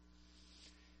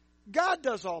it. God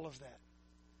does all of that.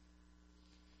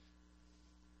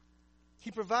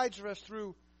 He provides for us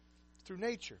through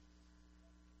nature.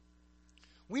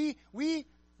 We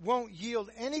won't yield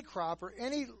any crop or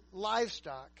any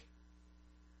livestock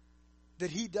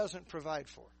that He doesn't provide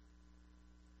for.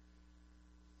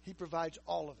 He provides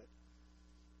all of it.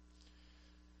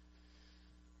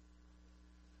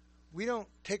 We don't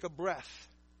take a breath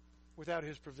without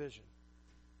His provision.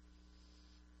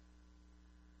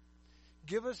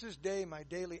 Give us this day my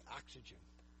daily oxygen.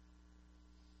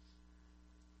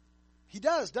 He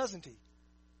does, doesn't He?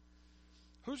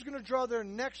 Who's going to draw their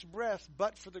next breath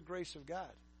but for the grace of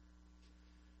God?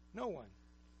 No one.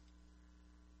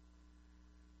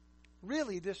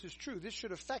 Really, this is true. This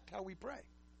should affect how we pray.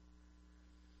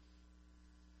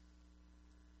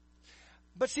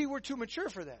 But see, we're too mature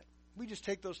for that. We just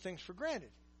take those things for granted.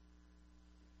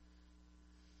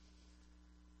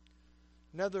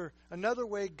 Another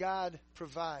way God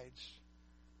provides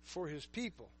for His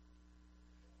people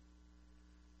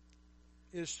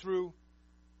is through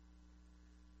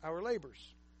our labors.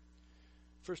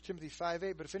 1 Timothy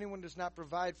 5:8, but if anyone does not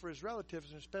provide for his relatives,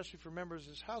 and especially for members of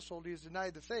his household, he has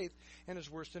denied the faith and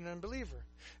is worse than an unbeliever.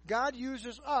 God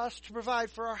uses us to provide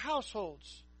for our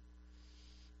households,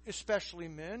 especially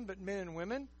men, but men and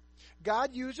women.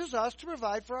 God uses us to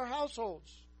provide for our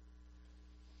households.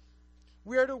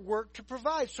 We are to work to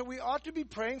provide, so we ought to be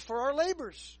praying for our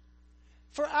labors,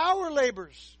 for our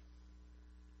labors.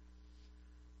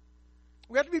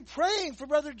 We have to be praying for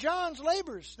Brother John's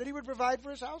labors, that he would provide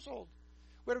for his household.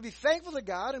 We have to be thankful to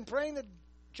God and praying that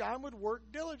John would work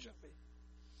diligently.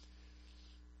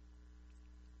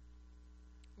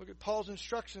 Look at Paul's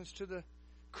instructions to the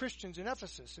Christians in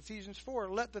Ephesus. Ephesians 4,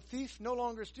 let the thief no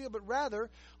longer steal, but rather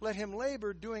let him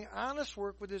labor, doing honest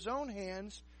work with his own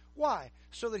hands. Why?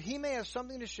 So that he may have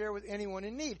something to share with anyone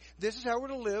in need. This is how we're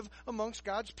to live amongst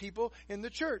God's people in the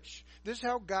church. This is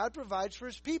how God provides for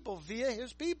his people, via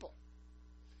his people.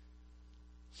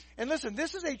 And listen,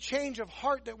 this is a change of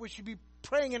heart that we should be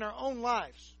praying in our own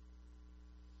lives.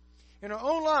 In our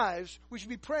own lives, we should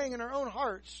be praying in our own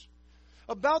hearts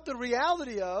about the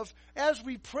reality of, as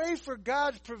we pray for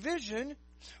God's provision,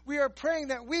 we are praying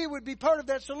that we would be part of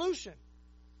that solution.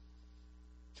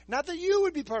 Not that you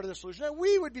would be part of the solution, that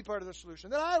we would be part of the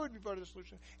solution, that I would be part of the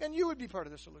solution, and you would be part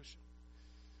of the solution.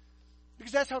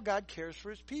 Because that's how God cares for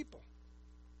his people.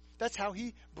 That's how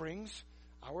he brings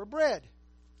our bread.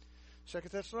 2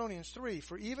 Thessalonians 3,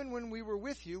 for even when we were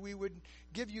with you, we would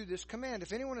give you this command.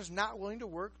 If anyone is not willing to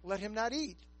work, let him not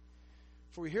eat.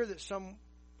 For we hear that some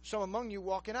among you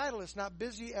walk in idleness, not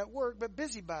busy at work, but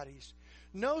busybodies.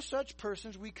 No such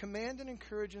persons we command and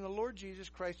encourage in the Lord Jesus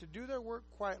Christ to do their work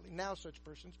quietly. Now such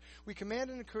persons we command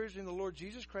and encourage in the Lord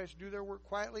Jesus Christ to do their work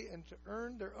quietly and to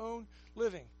earn their own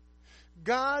living.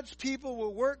 God's people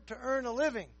will work to earn a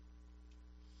living.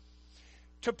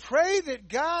 To pray that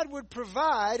God would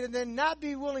provide and then not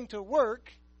be willing to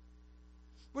work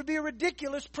would be a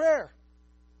ridiculous prayer.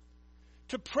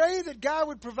 To pray that God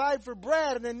would provide for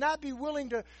Brad and then not be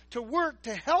willing to work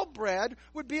to help Brad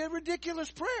would be a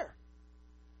ridiculous prayer.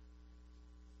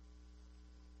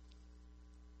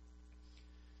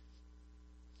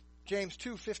 James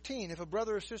 2:15, if a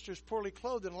brother or sister is poorly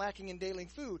clothed and lacking in daily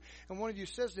food, and one of you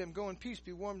says to them, go in peace,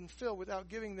 be warmed and filled, without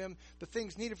giving them the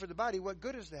things needed for the body, what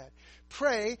good is that?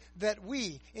 Pray that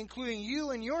we, including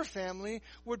you and your family,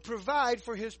 would provide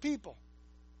for his people.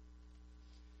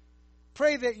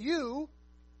 Pray that you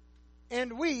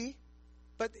and we,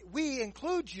 but we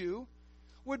include you,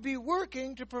 would be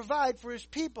working to provide for his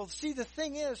people. See, the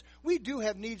thing is, we do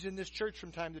have needs in this church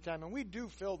from time to time, and we do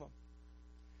fill them.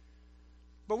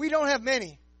 But we don't have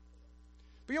many.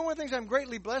 But you know one of the things I'm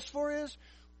greatly blessed for is,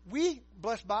 we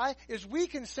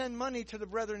can send money to the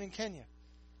brethren in Kenya.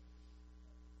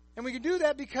 And we can do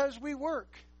that because we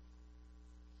work.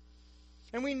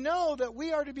 And we know that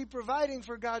we are to be providing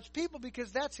for God's people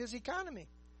because that's his economy.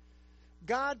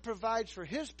 God provides for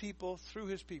his people through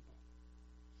his people.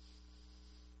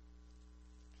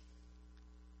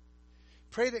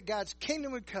 Pray that God's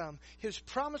kingdom would come. His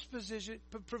promised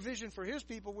provision for his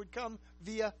people would come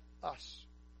via us.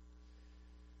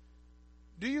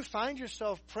 Do you find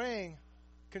yourself praying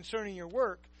concerning your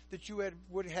work that you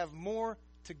would have more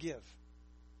to give?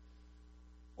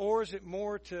 Or is it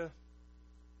more to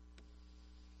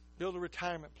build a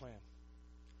retirement plan?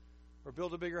 Or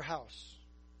build a bigger house?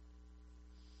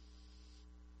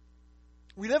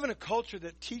 We live in a culture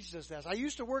that teaches us that. I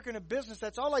used to work in a business,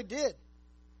 that's all I did.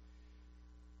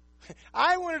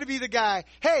 I wanted to be the guy,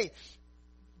 hey,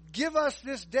 give us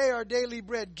this day our daily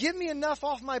bread. Give me enough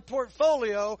off my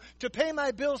portfolio to pay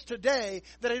my bills today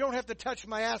that I don't have to touch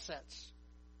my assets.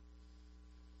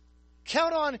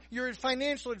 Count on your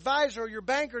financial advisor or your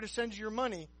banker to send you your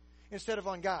money instead of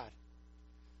on God.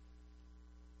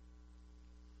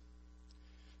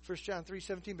 1 John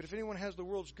 3:17, but if anyone has the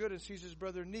world's good and sees his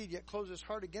brother in need, yet closes his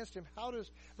heart against him, how does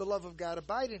the love of God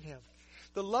abide in him?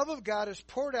 The love of God is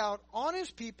poured out on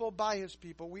his people by his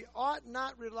people. We ought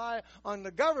not rely on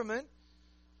the government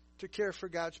to care for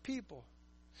God's people.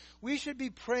 We should be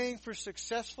praying for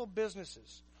successful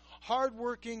businesses,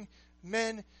 hardworking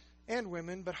men and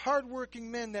women, but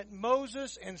hardworking men that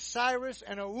Moses and Cyrus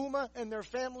and Auma and their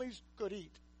families could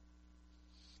eat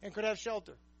and could have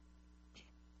shelter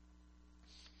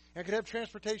and could have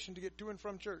transportation to get to and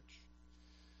from church.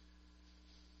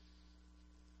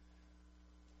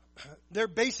 Their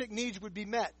basic needs would be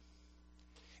met.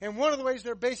 And one of the ways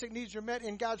their basic needs are met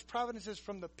in God's providence is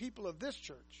from the people of this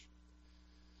church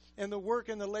and the work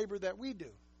and the labor that we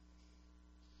do.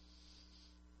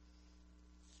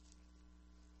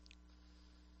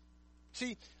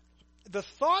 See, the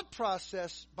thought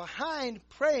process behind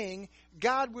praying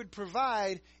God would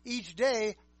provide each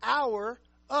day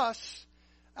us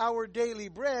our daily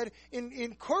bread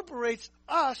incorporates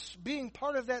us being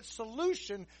part of that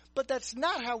solution, but that's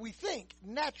not how we think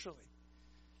naturally.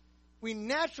 We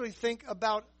naturally think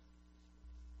about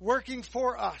working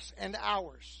for us and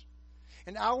ours.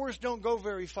 And ours don't go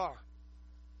very far.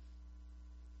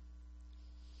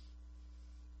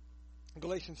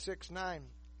 Galatians 6:9,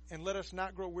 and let us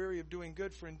not grow weary of doing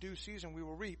good, for in due season we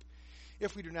will reap,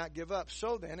 if we do not give up.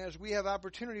 So then, as we have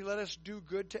opportunity, let us do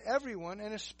good to everyone,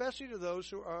 and especially to those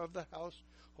who are of the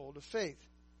household of faith.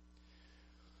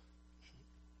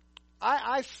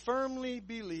 I firmly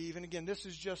believe, and again, this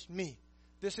is just me.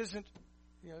 This isn't,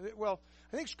 I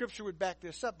think Scripture would back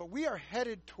this up, but we are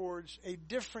headed towards a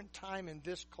different time in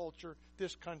this culture,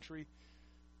 this country,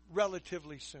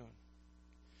 relatively soon.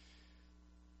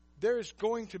 There is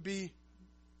going to be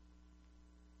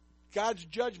God's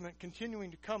judgment continuing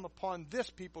to come upon this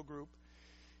people group.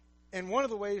 And one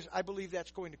of the ways I believe that's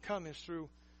going to come is through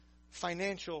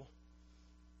financial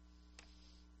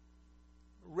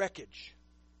wreckage.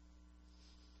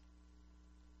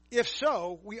 If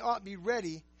so, we ought to be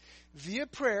ready via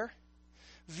prayer,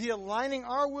 via lining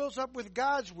our wills up with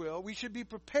God's will. We should be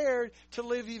prepared to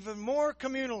live even more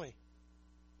communally.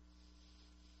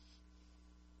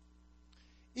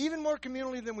 Even more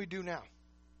communally than we do now.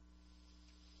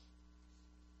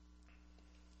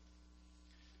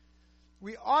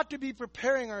 We ought to be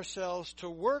preparing ourselves to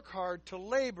work hard, to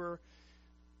labor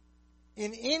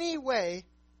in any way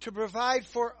to provide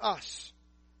for us,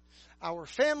 our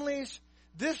families,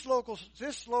 this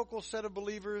local set of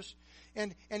believers,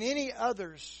 and any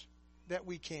others that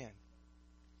we can.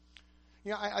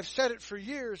 I've said it for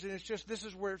years, and it's just this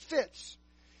is where it fits.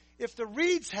 If the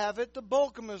Reeds have it, the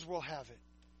Bolkemas will have it.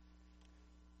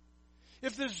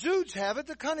 If the Zoods have it,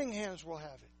 the Cunninghams will have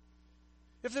it.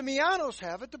 If the Mianos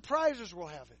have it, the Prizes will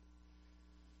have it.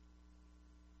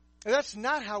 And that's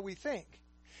not how we think.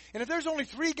 And if there's only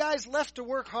 3 guys left to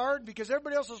work hard because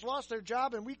everybody else has lost their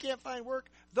job and we can't find work,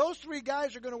 those 3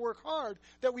 guys are going to work hard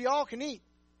that we all can eat.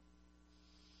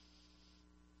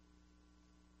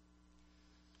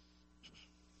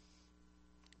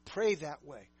 Pray that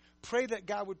way. Pray that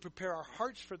God would prepare our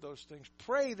hearts for those things.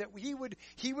 Pray that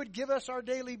He would give us our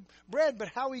daily bread. But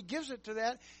how He gives it to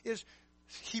that is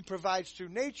He provides through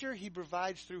nature. He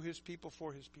provides through His people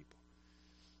for His people.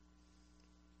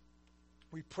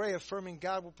 We pray affirming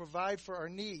God will provide for our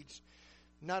needs,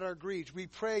 not our greeds. We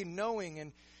pray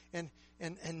knowing and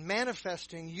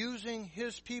manifesting, using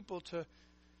His people to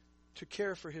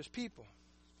care for His people.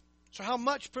 So how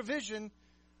much provision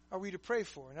are we to pray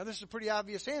for? Now this is a pretty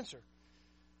obvious answer.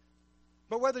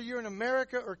 But whether you're in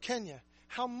America or Kenya,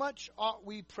 how much ought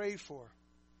we pray for?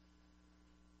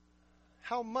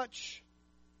 How much?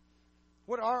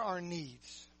 What are our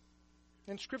needs?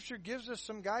 And Scripture gives us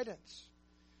some guidance.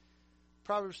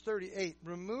 Proverbs 38,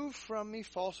 remove from me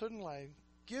falsehood and lying.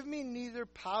 Give me neither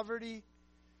poverty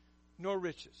nor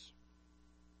riches.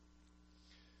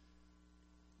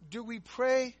 Do we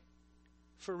pray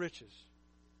for riches?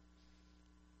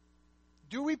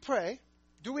 Do we pray?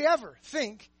 Do we ever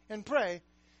think and pray,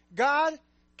 God,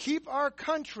 keep our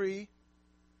country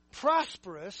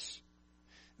prosperous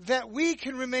that we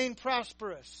can remain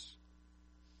prosperous?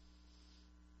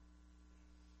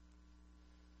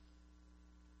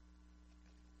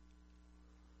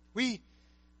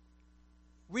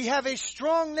 We have a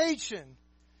strong nation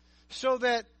so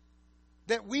that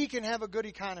we can have a good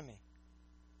economy.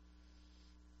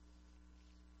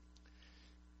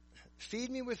 Feed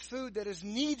me with food that is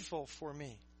needful for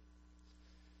me.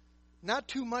 Not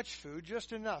too much food,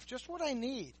 just enough. Just what I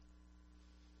need.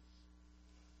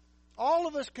 All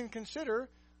of us can consider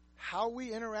how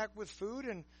we interact with food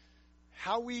and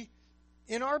how we,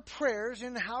 in our prayers,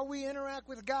 and how we interact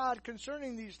with God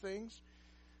concerning these things.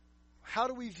 How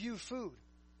do we view food?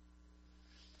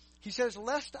 He says,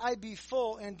 lest I be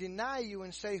full and deny you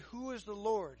and say, who is the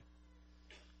Lord?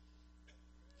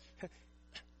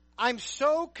 I'm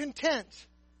so content.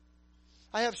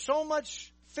 I have so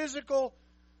much physical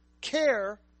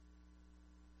care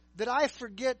that I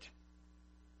forget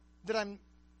that I'm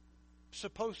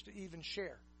supposed to even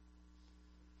share.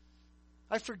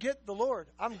 I forget the Lord.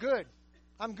 I'm good.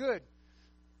 I'm good.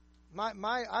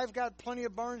 I've got plenty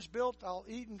of barns built. I'll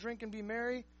eat and drink and be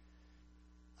merry.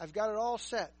 I've got it all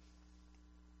set.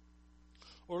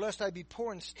 Or lest I be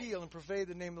poor and steal and pervade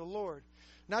the name of the Lord.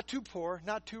 Not too poor,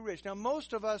 not too rich. Now,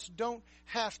 most of us don't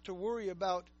have to worry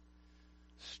about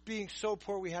being so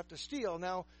poor we have to steal.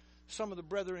 Now, some of the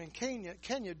brethren in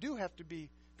Kenya do have to be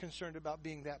concerned about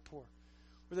being that poor.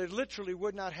 Where they literally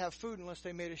would not have food unless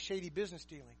they made a shady business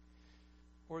dealing.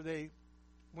 Or they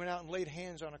went out and laid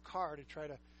hands on a car to try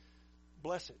to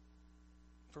bless it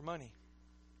for money.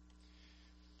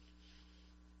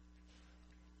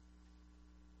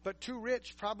 but too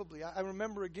rich probably. I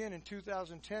remember again in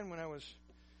 2010 when I was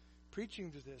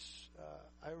preaching to this,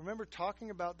 I remember talking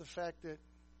about the fact that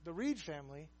the Reed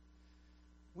family,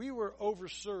 we were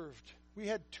overserved. We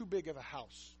had too big of a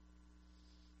house.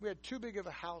 We had too big of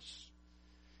a house.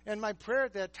 And my prayer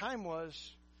at that time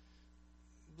was,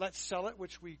 let's sell it,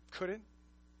 which we couldn't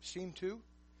seem to.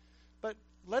 But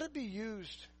let it be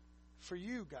used for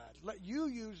you, God. Let you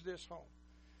use this home,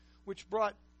 which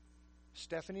brought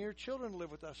Stephanie, her children, to live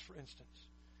with us, for instance.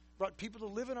 Brought people to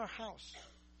live in our house.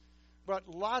 Brought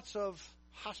lots of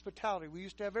hospitality. We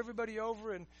used to have everybody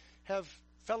over and have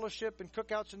fellowship and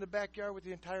cookouts in the backyard with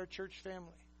the entire church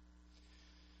family.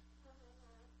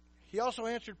 He also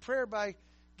answered prayer by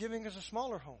giving us a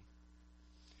smaller home.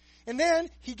 And then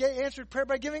he answered prayer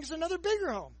by giving us another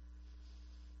bigger home.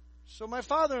 So my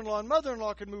father-in-law and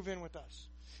mother-in-law could move in with us.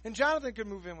 And Jonathan could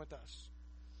move in with us.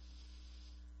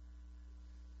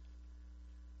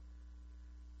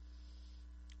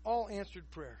 All answered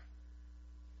prayer.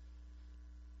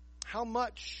 How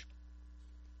much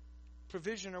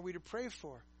provision are we to pray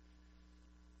for?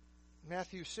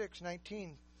 Matthew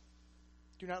 6:19.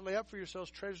 Do not lay up for yourselves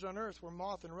treasures on earth where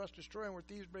moth and rust destroy and where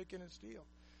thieves break in and steal.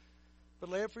 But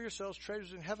lay up for yourselves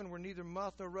treasures in heaven where neither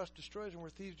moth nor rust destroys and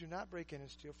where thieves do not break in and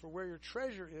steal. For where your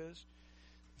treasure is,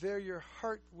 there your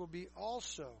heart will be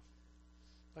also.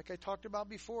 Like I talked about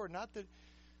before, not that,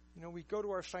 we go to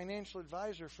our financial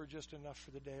advisor for just enough for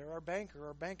the day, or our banker,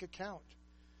 our bank account.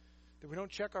 That we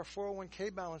don't check our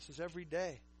 401k balances every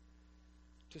day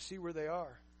to see where they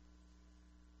are.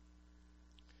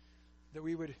 That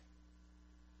we would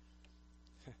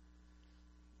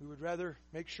rather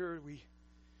make sure we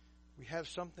have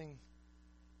something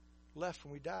left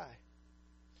when we die.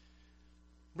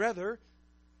 Rather,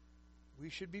 we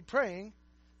should be praying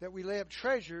that we lay up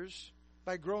treasures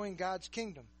by growing God's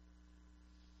kingdom.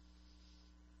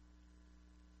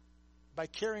 By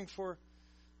caring for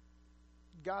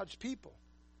God's people.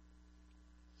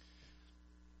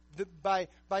 By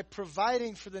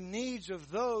providing for the needs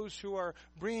of those who are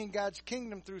bringing God's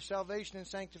kingdom through salvation and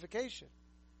sanctification.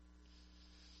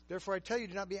 Therefore I tell you,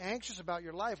 do not be anxious about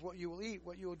your life, what you will eat,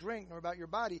 what you will drink, nor about your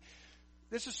body.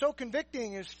 This is so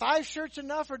convicting. Is 5 shirts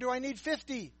enough, or do I need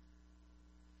 50?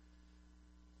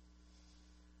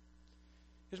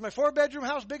 Is my 4-bedroom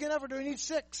house big enough, or do I need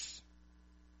 6?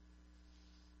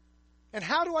 And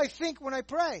how do I think when I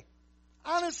pray?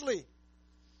 Honestly.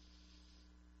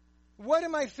 What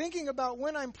am I thinking about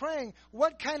when I'm praying?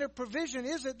 What kind of provision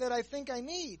is it that I think I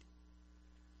need?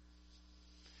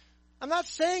 I'm not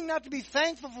saying not to be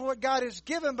thankful for what God has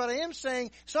given, but I am saying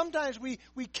sometimes we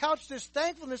couch this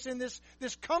thankfulness in this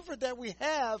comfort that we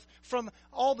have from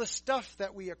all the stuff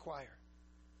that we acquire.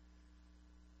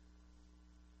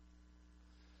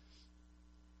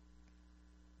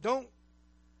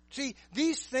 See,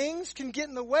 these things can get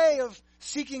in the way of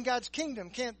seeking God's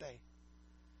kingdom, can't they?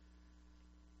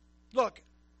 Look,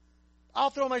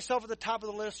 I'll throw myself at the top of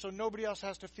the list so nobody else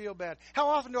has to feel bad. How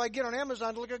often do I get on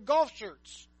Amazon to look at golf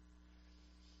shirts?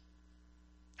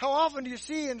 How often do you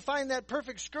see and find that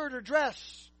perfect skirt or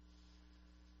dress?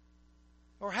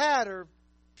 Or hat or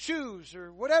shoes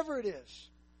or whatever it is?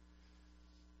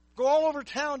 Go all over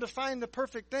town to find the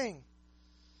perfect thing.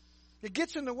 It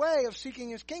gets in the way of seeking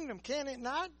His kingdom, can it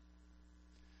not?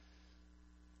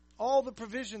 All the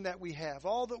provision that we have,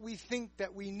 all that we think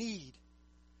that we need.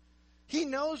 He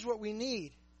knows what we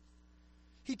need.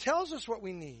 He tells us what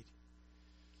we need.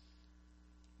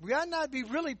 We ought not be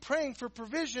really praying for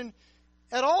provision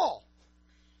at all,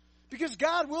 because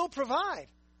God will provide.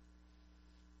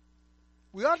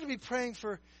 We ought to be praying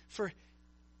for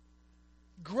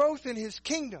growth in His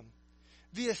kingdom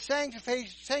via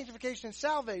sanctification and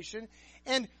salvation.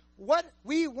 And what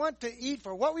we want to eat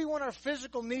for, what we want our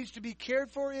physical needs to be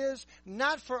cared for is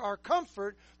not for our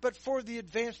comfort, but for the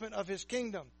advancement of His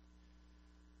kingdom.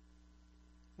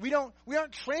 We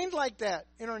aren't trained like that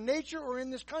in our nature or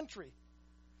in this country.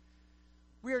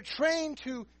 We are trained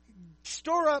to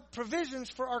store up provisions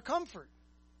for our comfort.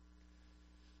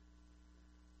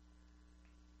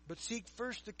 But seek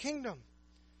first the kingdom.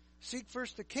 Seek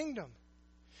first the kingdom.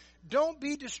 Don't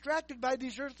be distracted by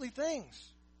these earthly things.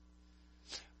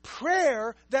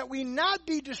 Prayer that we not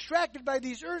be distracted by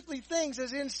these earthly things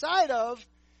is inside of,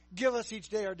 give us each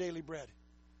day our daily bread.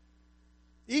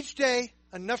 Each day,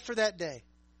 enough for that day.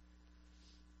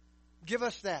 Give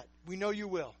us that. We know you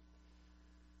will.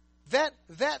 That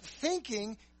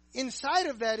thinking inside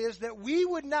of that is that we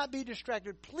would not be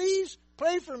distracted. Please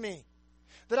pray for me,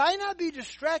 that I not be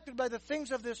distracted by the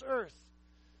things of this earth.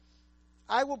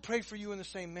 I will pray for you in the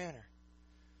same manner.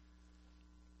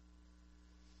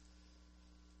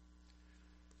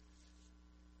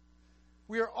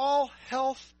 We are all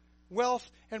health, wealth,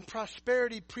 and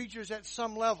prosperity preachers at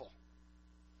some level.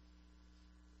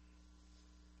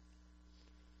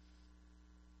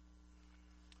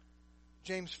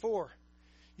 James 4.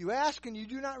 You ask and you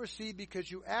do not receive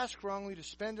because you ask wrongly to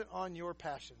spend it on your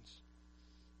passions.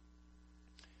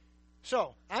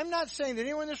 So, I'm not saying that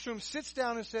anyone in this room sits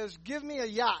down and says, give me a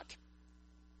yacht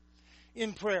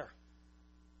in prayer.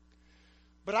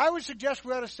 But I would suggest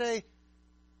we ought to say,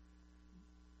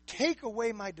 take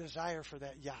away my desire for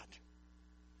that yacht.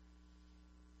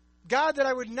 God, that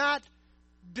I would not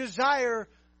desire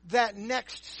that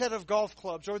next set of golf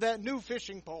clubs or that new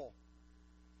fishing pole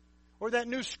or that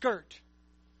new skirt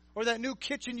or that new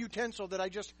kitchen utensil that I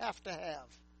just have to have.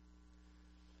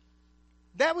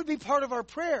 That would be part of our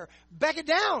prayer. Back it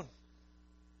down.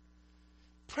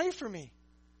 Pray for me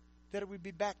that it would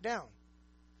be back down.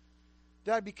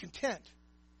 That I'd be content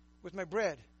with my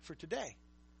bread for today.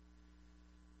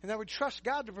 And I would trust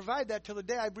God to provide that till the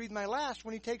day I breathe my last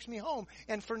when He takes me home.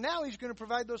 And for now, He's going to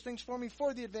provide those things for me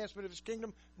for the advancement of His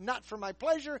kingdom, not for my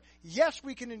pleasure. Yes,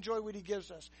 we can enjoy what He gives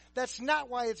us. That's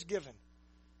not why it's given.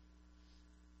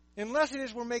 Unless it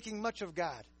is we're making much of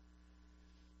God.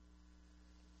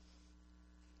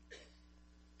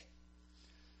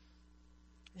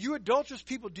 You adulterous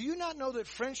people, do you not know that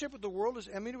friendship with the world is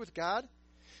enmity with God?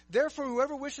 Therefore,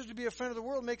 whoever wishes to be a friend of the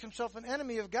world makes himself an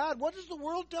enemy of God. What does the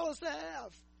world tell us to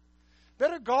have?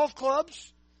 Better golf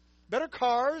clubs, better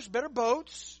cars, better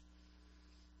boats,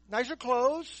 nicer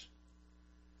clothes.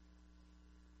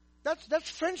 That's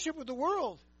friendship with the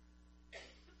world.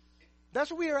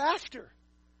 That's what we are after.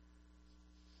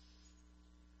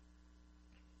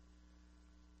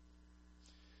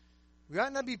 We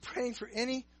ought not be praying for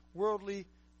any worldly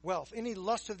wealth, any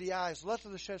lust of the eyes, lust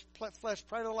of the flesh,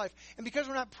 pride of life. And because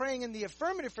we're not praying in the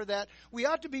affirmative for that, we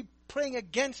ought to be praying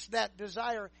against that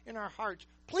desire in our hearts.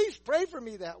 Please pray for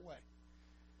me that way.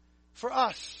 For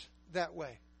us that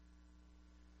way.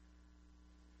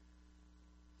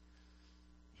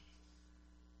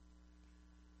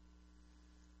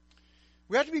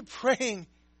 We have to be praying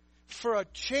for a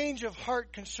change of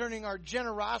heart concerning our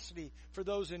generosity for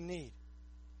those in need.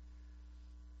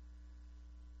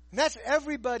 And that's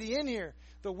everybody in here.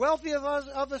 The wealthy of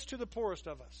us to the poorest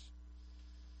of us.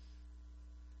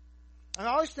 And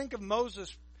I always think of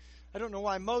Moses. I don't know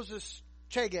why. Moses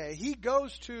Chege. He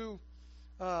goes to,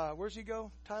 where's he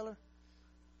go, Tyler?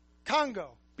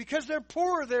 Congo. Because they're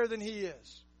poorer there than he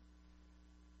is.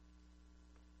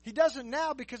 He doesn't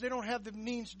now because they don't have the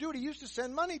means to do it. He used to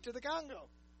send money to the Congo.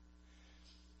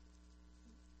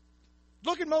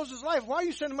 Look at Moses' life. Why are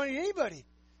you sending money to anybody?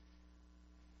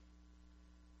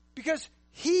 Because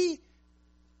he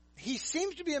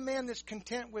seems to be a man that's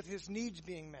content with his needs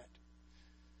being met.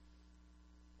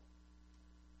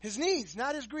 His needs,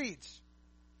 not his greeds.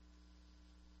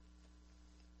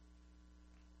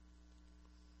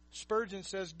 Spurgeon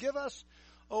says, give us,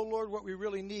 O Lord, what we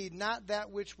really need, not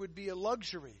that which would be a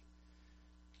luxury,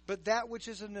 but that which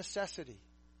is a necessity.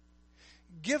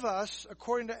 Give us,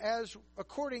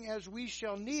 according as we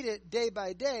shall need it day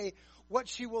by day, what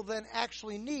she will then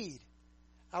actually need.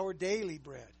 Our daily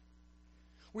bread.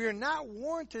 We are not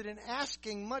warranted in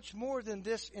asking much more than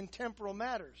this in temporal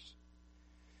matters.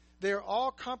 They are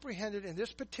all comprehended in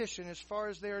this petition as far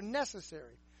as they are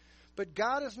necessary. But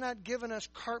God has not given us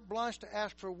carte blanche to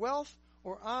ask for wealth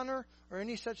or honor or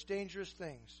any such dangerous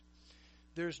things.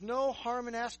 There's no harm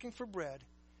in asking for bread,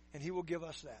 and He will give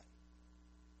us that.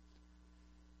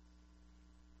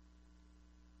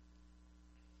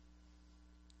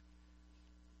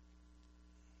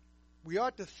 We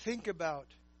ought to think about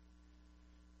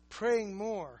praying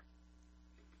more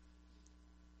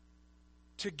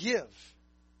to give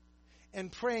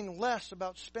and praying less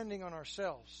about spending on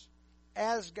ourselves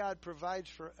as God provides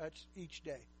for us each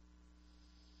day.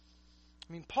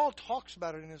 I mean, Paul talks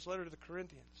about it in his letter to the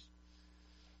Corinthians.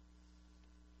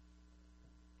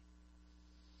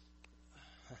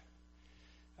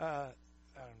 I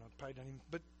don't know, probably don't even,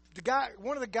 but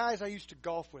one of the guys I used to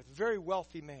golf with, a very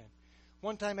wealthy man,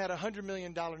 one time had $100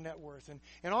 million net worth.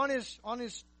 And on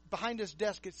his behind his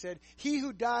desk it said, he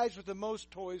who dies with the most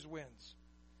toys wins.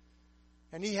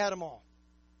 And he had them all.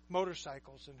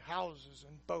 Motorcycles and houses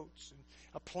and boats and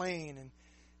a plane. And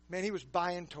man, he was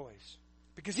buying toys.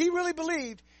 Because he really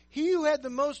believed he who had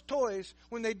the most toys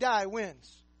when they die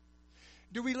wins.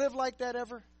 Do we live like that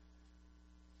ever?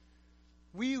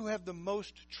 We who have the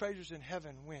most treasures in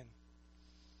heaven win.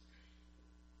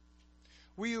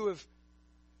 We who have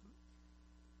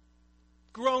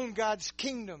grown God's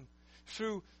kingdom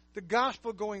through the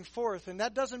gospel going forth. And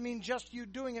that doesn't mean just you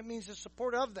doing it. It means the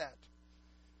support of that.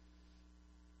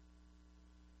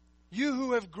 You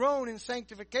who have grown in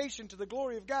sanctification to the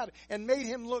glory of God and made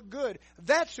him look good.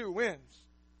 That's who wins.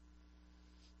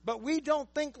 But we don't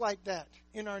think like that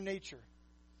in our nature.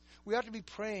 We have to be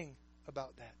praying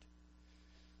about that.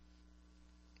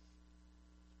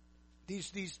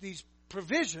 These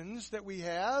provisions that we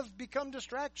have become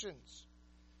distractions.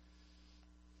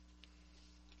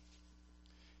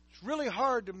 It's really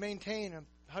hard to maintain a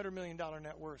 $100 million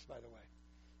net worth, by the way.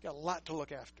 Got a lot to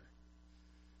look after.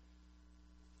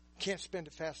 Can't spend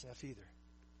it fast enough either.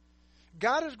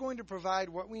 God is going to provide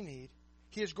what we need.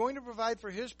 He is going to provide for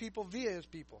his people via his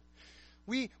people.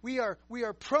 We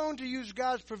are prone to use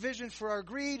God's provision for our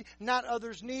greed, not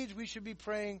others' needs. We should be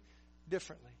praying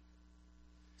differently.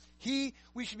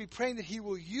 We should be praying that he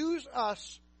will use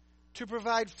us to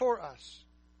provide for us.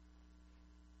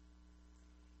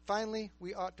 Finally,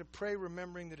 we ought to pray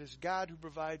remembering that it's God who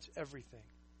provides everything.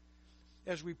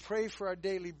 As we pray for our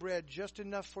daily bread, just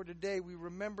enough for today, we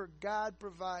remember God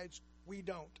provides, we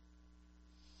don't.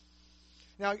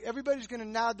 Now, everybody's going to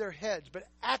nod their heads, but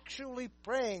actually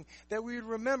praying that we would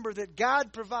remember that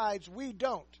God provides, we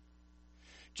don't.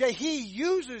 Jay, he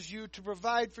uses you to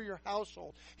provide for your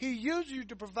household. He uses you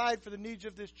to provide for the needs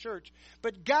of this church.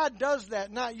 But God does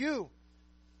that, not you.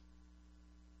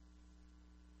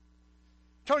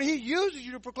 Tony, he uses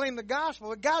you to proclaim the gospel,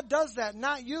 but God does that,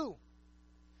 not you.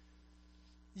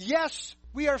 Yes,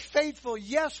 we are faithful.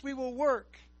 Yes, we will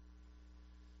work.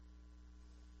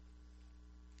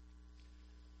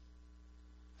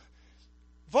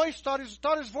 Voice thought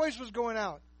his voice was going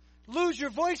out. Lose your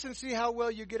voice and see how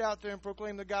well you get out there and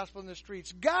proclaim the gospel in the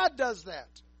streets. God does that.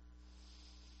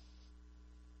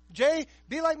 Jay,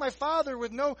 be like my father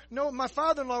with my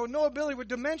father-in-law with no ability, with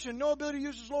dementia, no ability to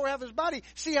use his lower half of his body.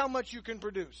 See how much you can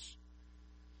produce.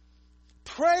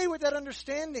 Pray with that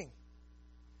understanding.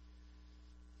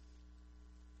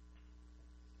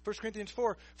 1 Corinthians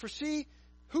 4,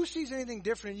 who sees anything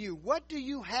different in you? What do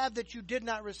you have that you did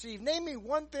not receive? Name me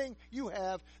one thing you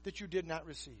have that you did not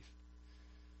receive.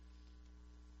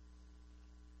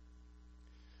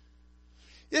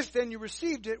 If then you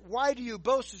received it, why do you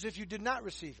boast as if you did not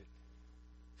receive it?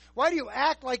 Why do you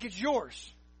act like it's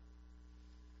yours?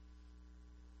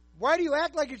 Why do you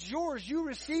act like it's yours? You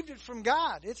received it from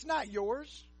God. It's not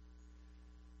yours.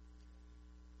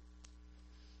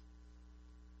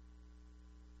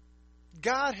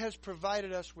 God has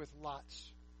provided us with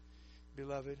lots,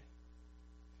 beloved.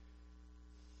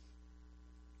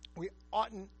 We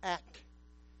oughtn't act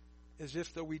as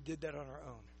if though we did that on our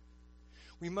own.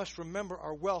 We must remember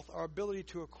our wealth, our ability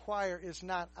to acquire is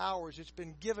not ours. It's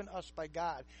been given us by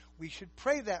God. We should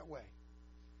pray that way.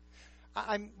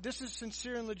 This is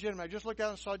sincere and legitimate. I just looked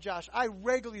out and saw Josh. I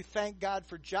regularly thank God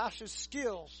for Josh's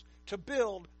skills to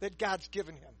build that God's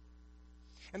given him.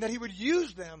 And that he would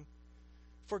use them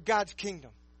for God's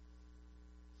kingdom.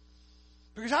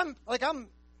 Because I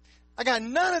got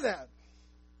none of that.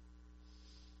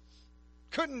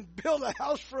 Couldn't build a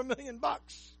house for $1 million.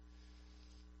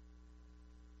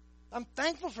 I'm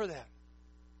thankful for that.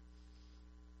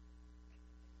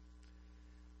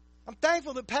 I'm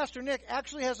thankful that Pastor Nick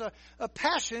actually has a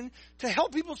passion to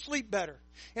help people sleep better.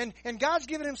 And God's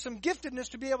given him some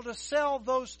giftedness to be able to sell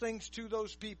those things to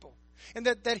those people. And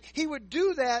that he would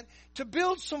do that to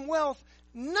build some wealth,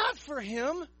 not for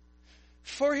him,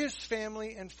 for his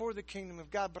family and for the kingdom of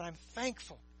God. But I'm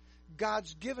thankful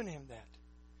God's given him that.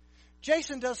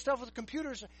 Jason does stuff with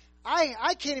computers.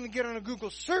 I can't even get on a Google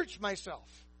search myself.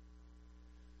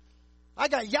 I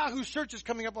got Yahoo searches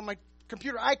coming up on my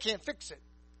computer. I can't fix it.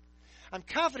 I'm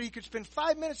confident he could spend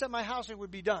 5 minutes at my house and it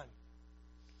would be done.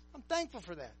 I'm thankful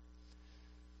for that.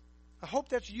 I hope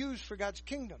that's used for God's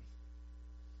kingdom.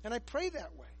 And I pray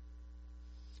that way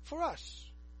for us.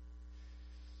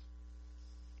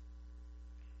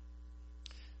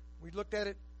 We look at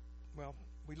it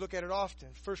often.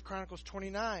 1 Chronicles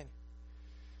 29.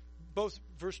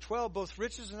 Verse 12, both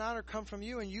riches and honor come from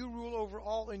you, and you rule over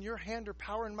all. In your hand are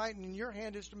power and might, and in your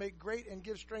hand is to make great and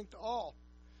give strength to all.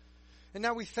 And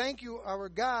now we thank you, our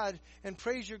God, and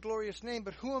praise your glorious name.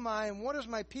 But who am I, and what is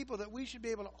my people, that we should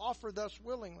be able to offer thus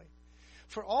willingly?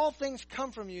 For all things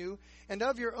come from you, and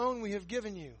of your own we have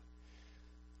given you.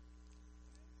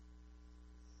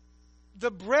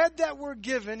 The bread that we're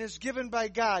given is given by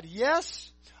God.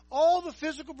 Yes, all the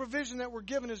physical provision that we're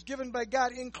given is given by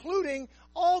God, including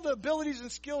all the abilities and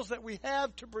skills that we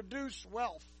have to produce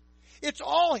wealth. It's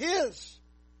all His.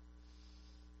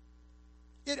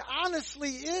 It honestly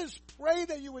is. Pray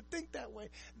that you would think that way,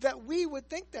 that we would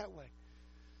think that way.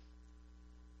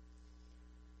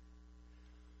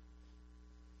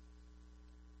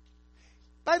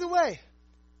 By the way,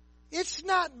 it's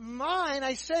not mine.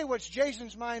 I say what's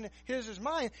Jason's mine, his is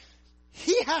mine.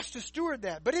 He has to steward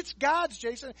that. But it's God's,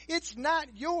 Jason. It's not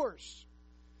yours.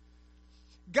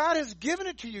 God has given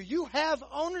it to you. You have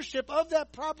ownership of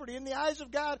that property in the eyes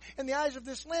of God and the eyes of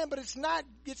this land, but it's not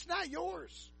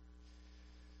yours.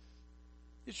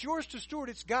 It's yours to steward.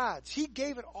 It's God's. He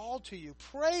gave it all to you.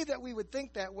 Pray that we would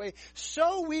think that way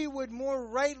so we would more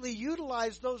rightly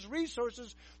utilize those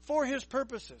resources for His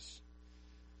purposes.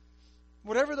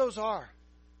 Whatever those are.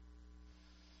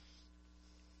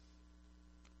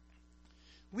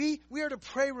 We are to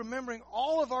pray remembering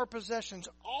all of our possessions,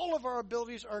 all of our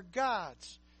abilities are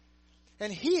God's.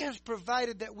 And He has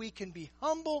provided that we can be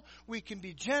humble, we can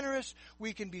be generous,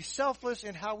 we can be selfless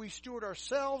in how we steward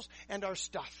ourselves and our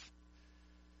stuff.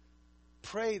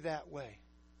 Pray that way.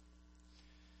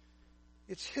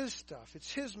 It's His stuff.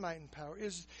 It's His might and power.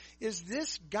 Is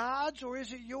this God's or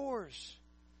is it yours?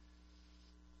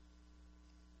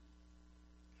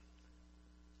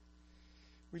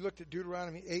 We looked at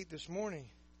Deuteronomy 8 this morning.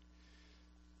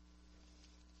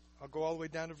 I'll go all the way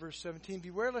down to verse 17.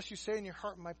 Beware lest you say in your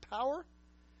heart, my power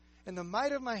and the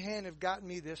might of my hand have gotten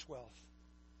me this wealth.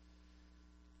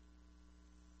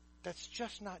 That's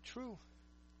just not true.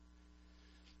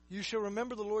 You shall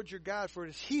remember the Lord your God, for it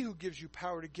is He who gives you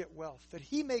power to get wealth, that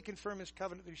He may confirm His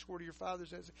covenant that He swore to your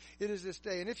fathers as it is this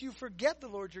day. And if you forget the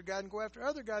Lord your God and go after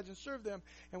other gods and serve them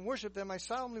and worship them, I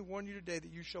solemnly warn you today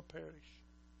that you shall perish.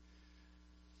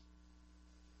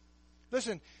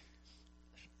 Listen,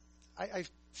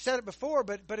 I've said it before,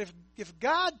 but if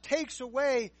God takes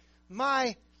away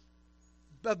my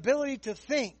ability to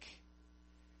think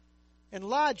and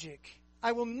logic,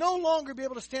 I will no longer be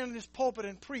able to stand in this pulpit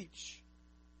and preach.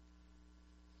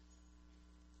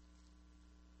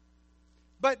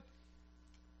 But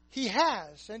He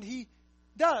has, and He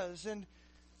does, and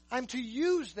I'm to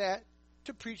use that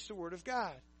to preach the Word of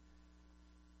God.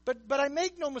 But I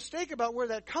make no mistake about where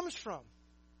that comes from.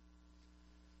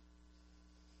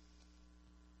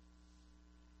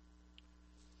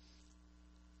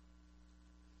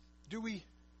 Do we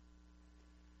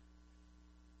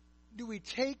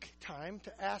take time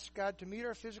to ask God to meet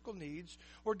our physical needs,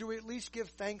 or do we at least give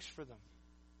thanks for them?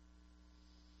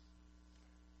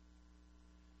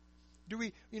 Do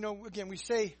we, again, we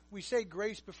say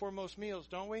grace before most meals,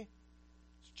 don't we?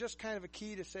 It's just kind of a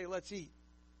key to say, let's eat.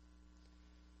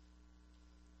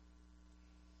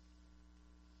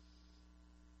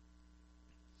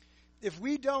 If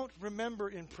we don't remember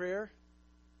in prayer,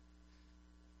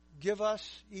 give us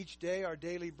each day our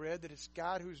daily bread, that it's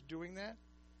God who's doing that,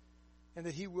 and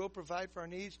that He will provide for our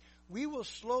needs, we will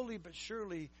slowly but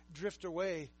surely drift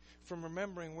away from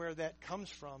remembering where that comes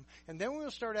from. And then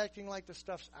we'll start acting like the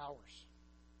stuff's ours.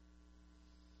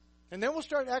 And then we'll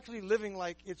start actually living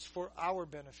like it's for our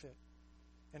benefit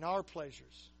and our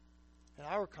pleasures and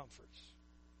our comforts.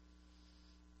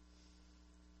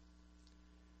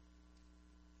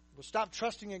 We'll stop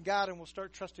trusting in God and we'll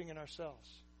start trusting in ourselves.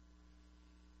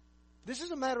 This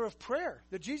is a matter of prayer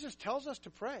that Jesus tells us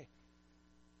to pray.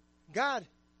 God,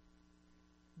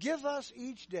 give us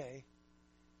each day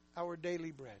our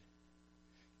daily bread.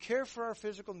 Care for our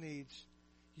physical needs.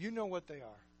 You know what they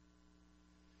are.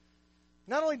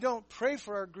 Not only don't pray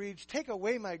for our greeds, take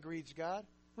away my greeds, God.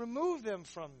 Remove them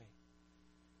from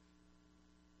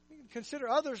me. Consider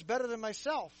others better than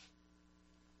myself.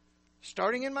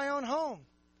 Starting in my own home.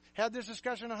 Had this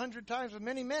discussion 100 times with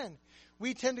many men.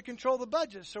 We tend to control the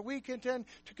budget, so we can tend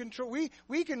to control.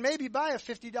 We can maybe buy a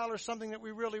 $50 something that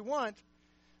we really want,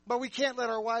 but we can't let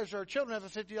our wives or our children have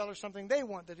a $50 something they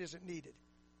want that isn't needed.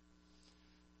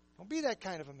 Don't be that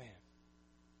kind of a man.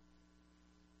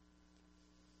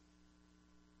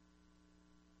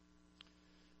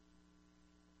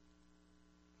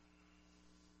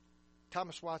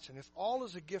 Thomas Watson, if all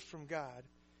is a gift from God,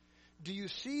 do you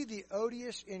see the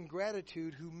odious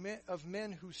ingratitude of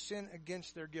men who sin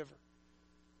against their giver?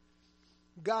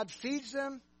 God feeds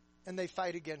them, and they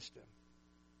fight against Him.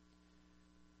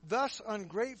 Thus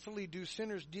ungratefully do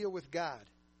sinners deal with God.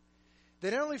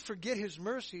 They not only forget His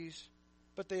mercies,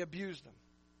 but they abuse them.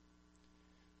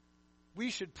 We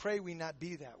should pray we not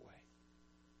be that way.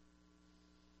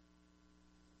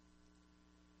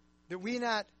 That we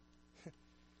not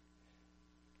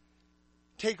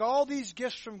take all these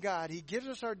gifts from God. He gives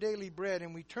us our daily bread,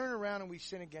 and we turn around and we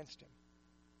sin against Him.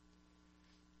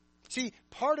 See,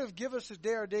 part of give us this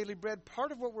day our daily bread,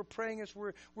 part of what we're praying is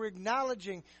we're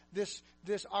acknowledging this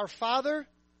our Father,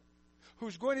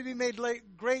 who's going to be made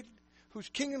great, whose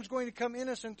kingdom's going to come in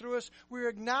us and through us. We're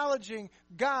acknowledging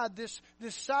God, this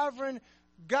sovereign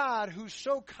God who's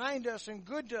so kind to us and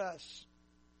good to us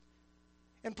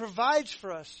and provides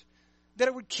for us, that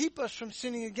it would keep us from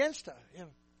sinning against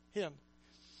Him.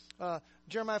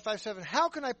 Jeremiah 5:7, how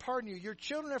can I pardon you? Your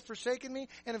children have forsaken me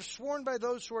and have sworn by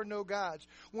those who are no gods.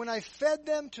 When I fed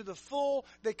them to the full,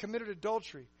 they committed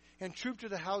adultery and trooped to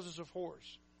the houses of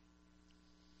whores.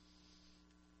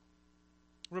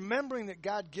 Remembering that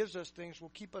God gives us things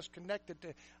will keep us connected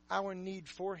to our need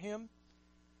for Him,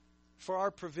 for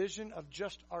our provision of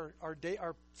just our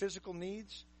physical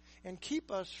needs, and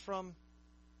keep us from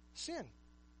sin.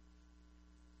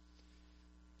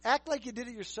 Act like you did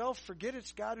it yourself. Forget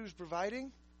it's God who's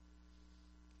providing.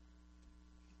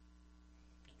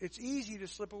 It's easy to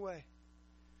slip away.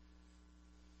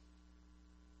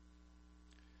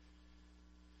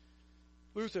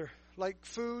 Luther, like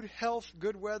food, health,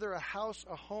 good weather, a house,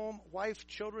 a home, wife,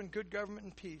 children, good government,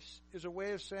 and peace, is a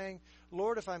way of saying,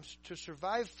 Lord, if I'm to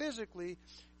survive physically,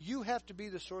 you have to be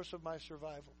the source of my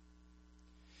survival.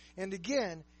 And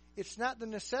again, it's not the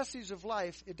necessities of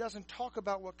life. It doesn't talk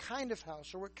about what kind of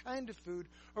house or what kind of food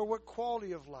or what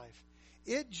quality of life.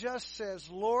 It just says,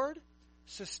 Lord,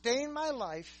 sustain my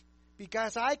life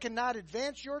because I cannot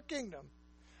advance your kingdom.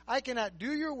 I cannot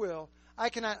do your will. I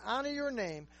cannot honor your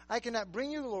name. I cannot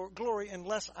bring you glory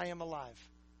unless I am alive.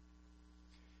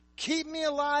 Keep me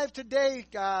alive today,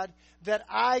 God, that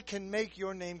I can make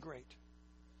your name great.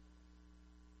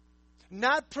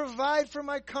 Not provide for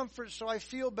my comfort so I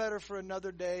feel better for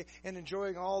another day and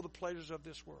enjoying all the pleasures of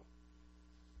this world.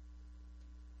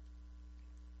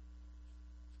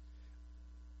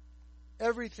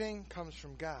 Everything comes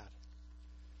from God.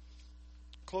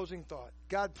 Closing thought.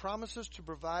 God promises to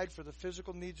provide for the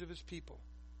physical needs of His people.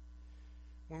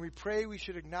 When we pray, we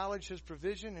should acknowledge His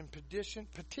provision and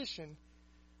petition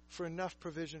for enough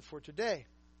provision for today.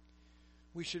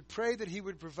 We should pray that He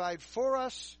would provide for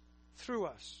us, through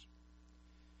us.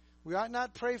 We ought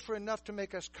not pray for enough to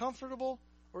make us comfortable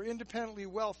or independently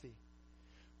wealthy.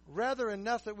 Rather,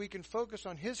 enough that we can focus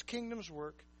on His kingdom's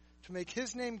work to make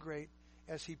His name great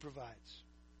as He provides.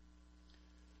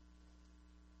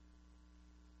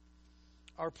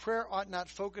 Our prayer ought not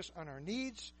focus on our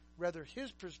needs, rather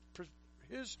His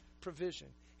provision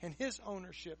and His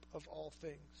ownership of all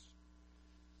things.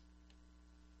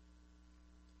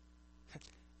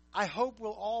 I hope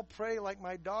we'll all pray like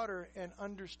my daughter and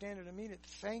understand it and mean it.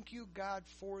 Thank you, God,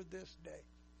 for this day.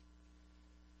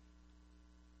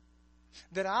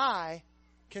 That I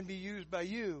can be used by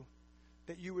you,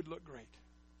 that you would look great.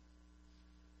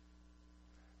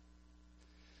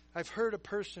 I've heard a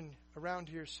person around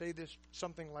here say this,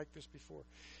 something like this before.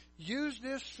 Use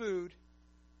this food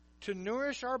to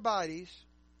nourish our bodies,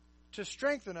 to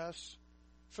strengthen us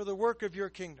for the work of your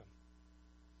kingdom.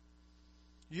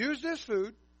 Use this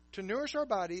food to nourish our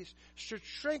bodies, to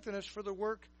strengthen us for the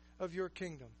work of your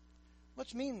kingdom.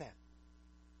 Let's mean that.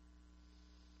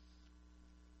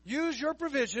 Use your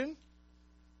provision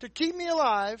to keep me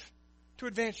alive to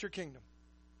advance your kingdom.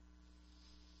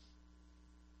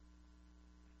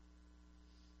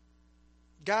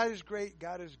 God is great.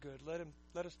 God is good.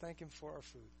 Let us thank Him for our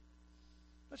food.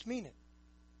 Let's mean it.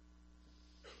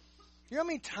 You know how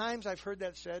many times I've heard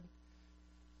that said?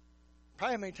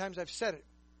 Probably how many times I've said it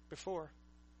before.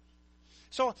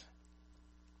 So,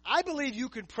 I believe you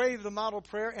could pray the model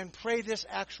prayer and pray this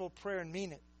actual prayer and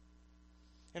mean it.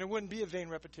 And it wouldn't be a vain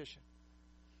repetition.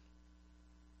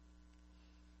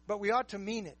 But we ought to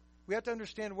mean it. We have to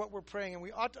understand what we're praying, and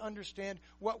we ought to understand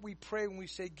what we pray when we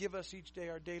say, give us each day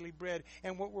our daily bread,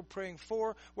 and what we're praying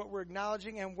for, what we're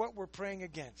acknowledging, and what we're praying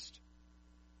against.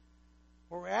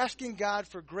 What we're asking God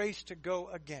for grace to go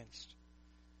against.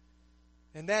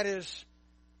 And that is,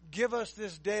 give us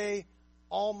this day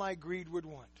all my greed would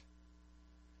want.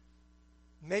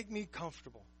 Make me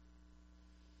comfortable.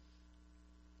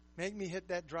 Make me hit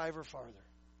that driver farther.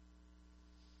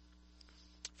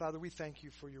 Father, we thank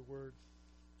you for your word.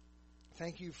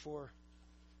 Thank you for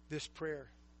this prayer.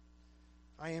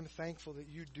 I am thankful that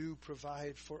you do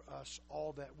provide for us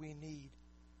all that we need.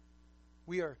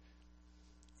 We are,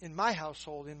 in my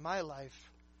household, in my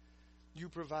life, you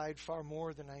provide far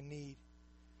more than I need.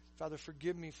 Father,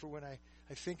 forgive me for when I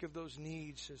think of those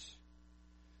needs as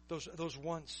those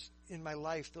wants in my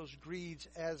life, those greeds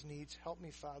as needs. Help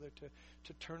me, Father,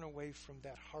 to turn away from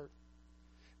that heart.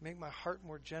 Make my heart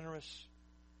more generous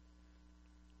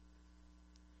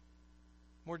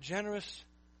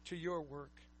to your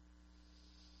work,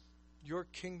 your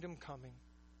kingdom coming.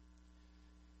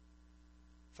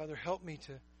 Father, help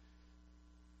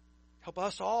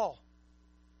us all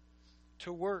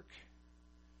to work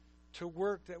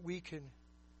that we can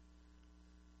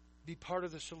be part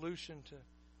of the solution to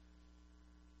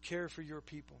care for your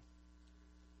people.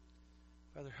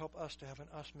 Father, help us to have an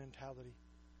us mentality.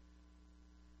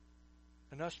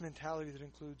 An us mentality that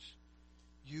includes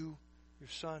you, your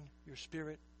Son, your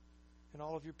Spirit, and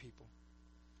all of your people.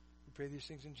 We pray these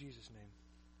things in Jesus'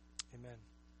 name. Amen.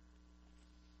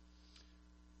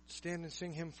 Stand and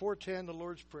sing hymn 410, the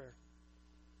Lord's Prayer.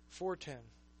 410.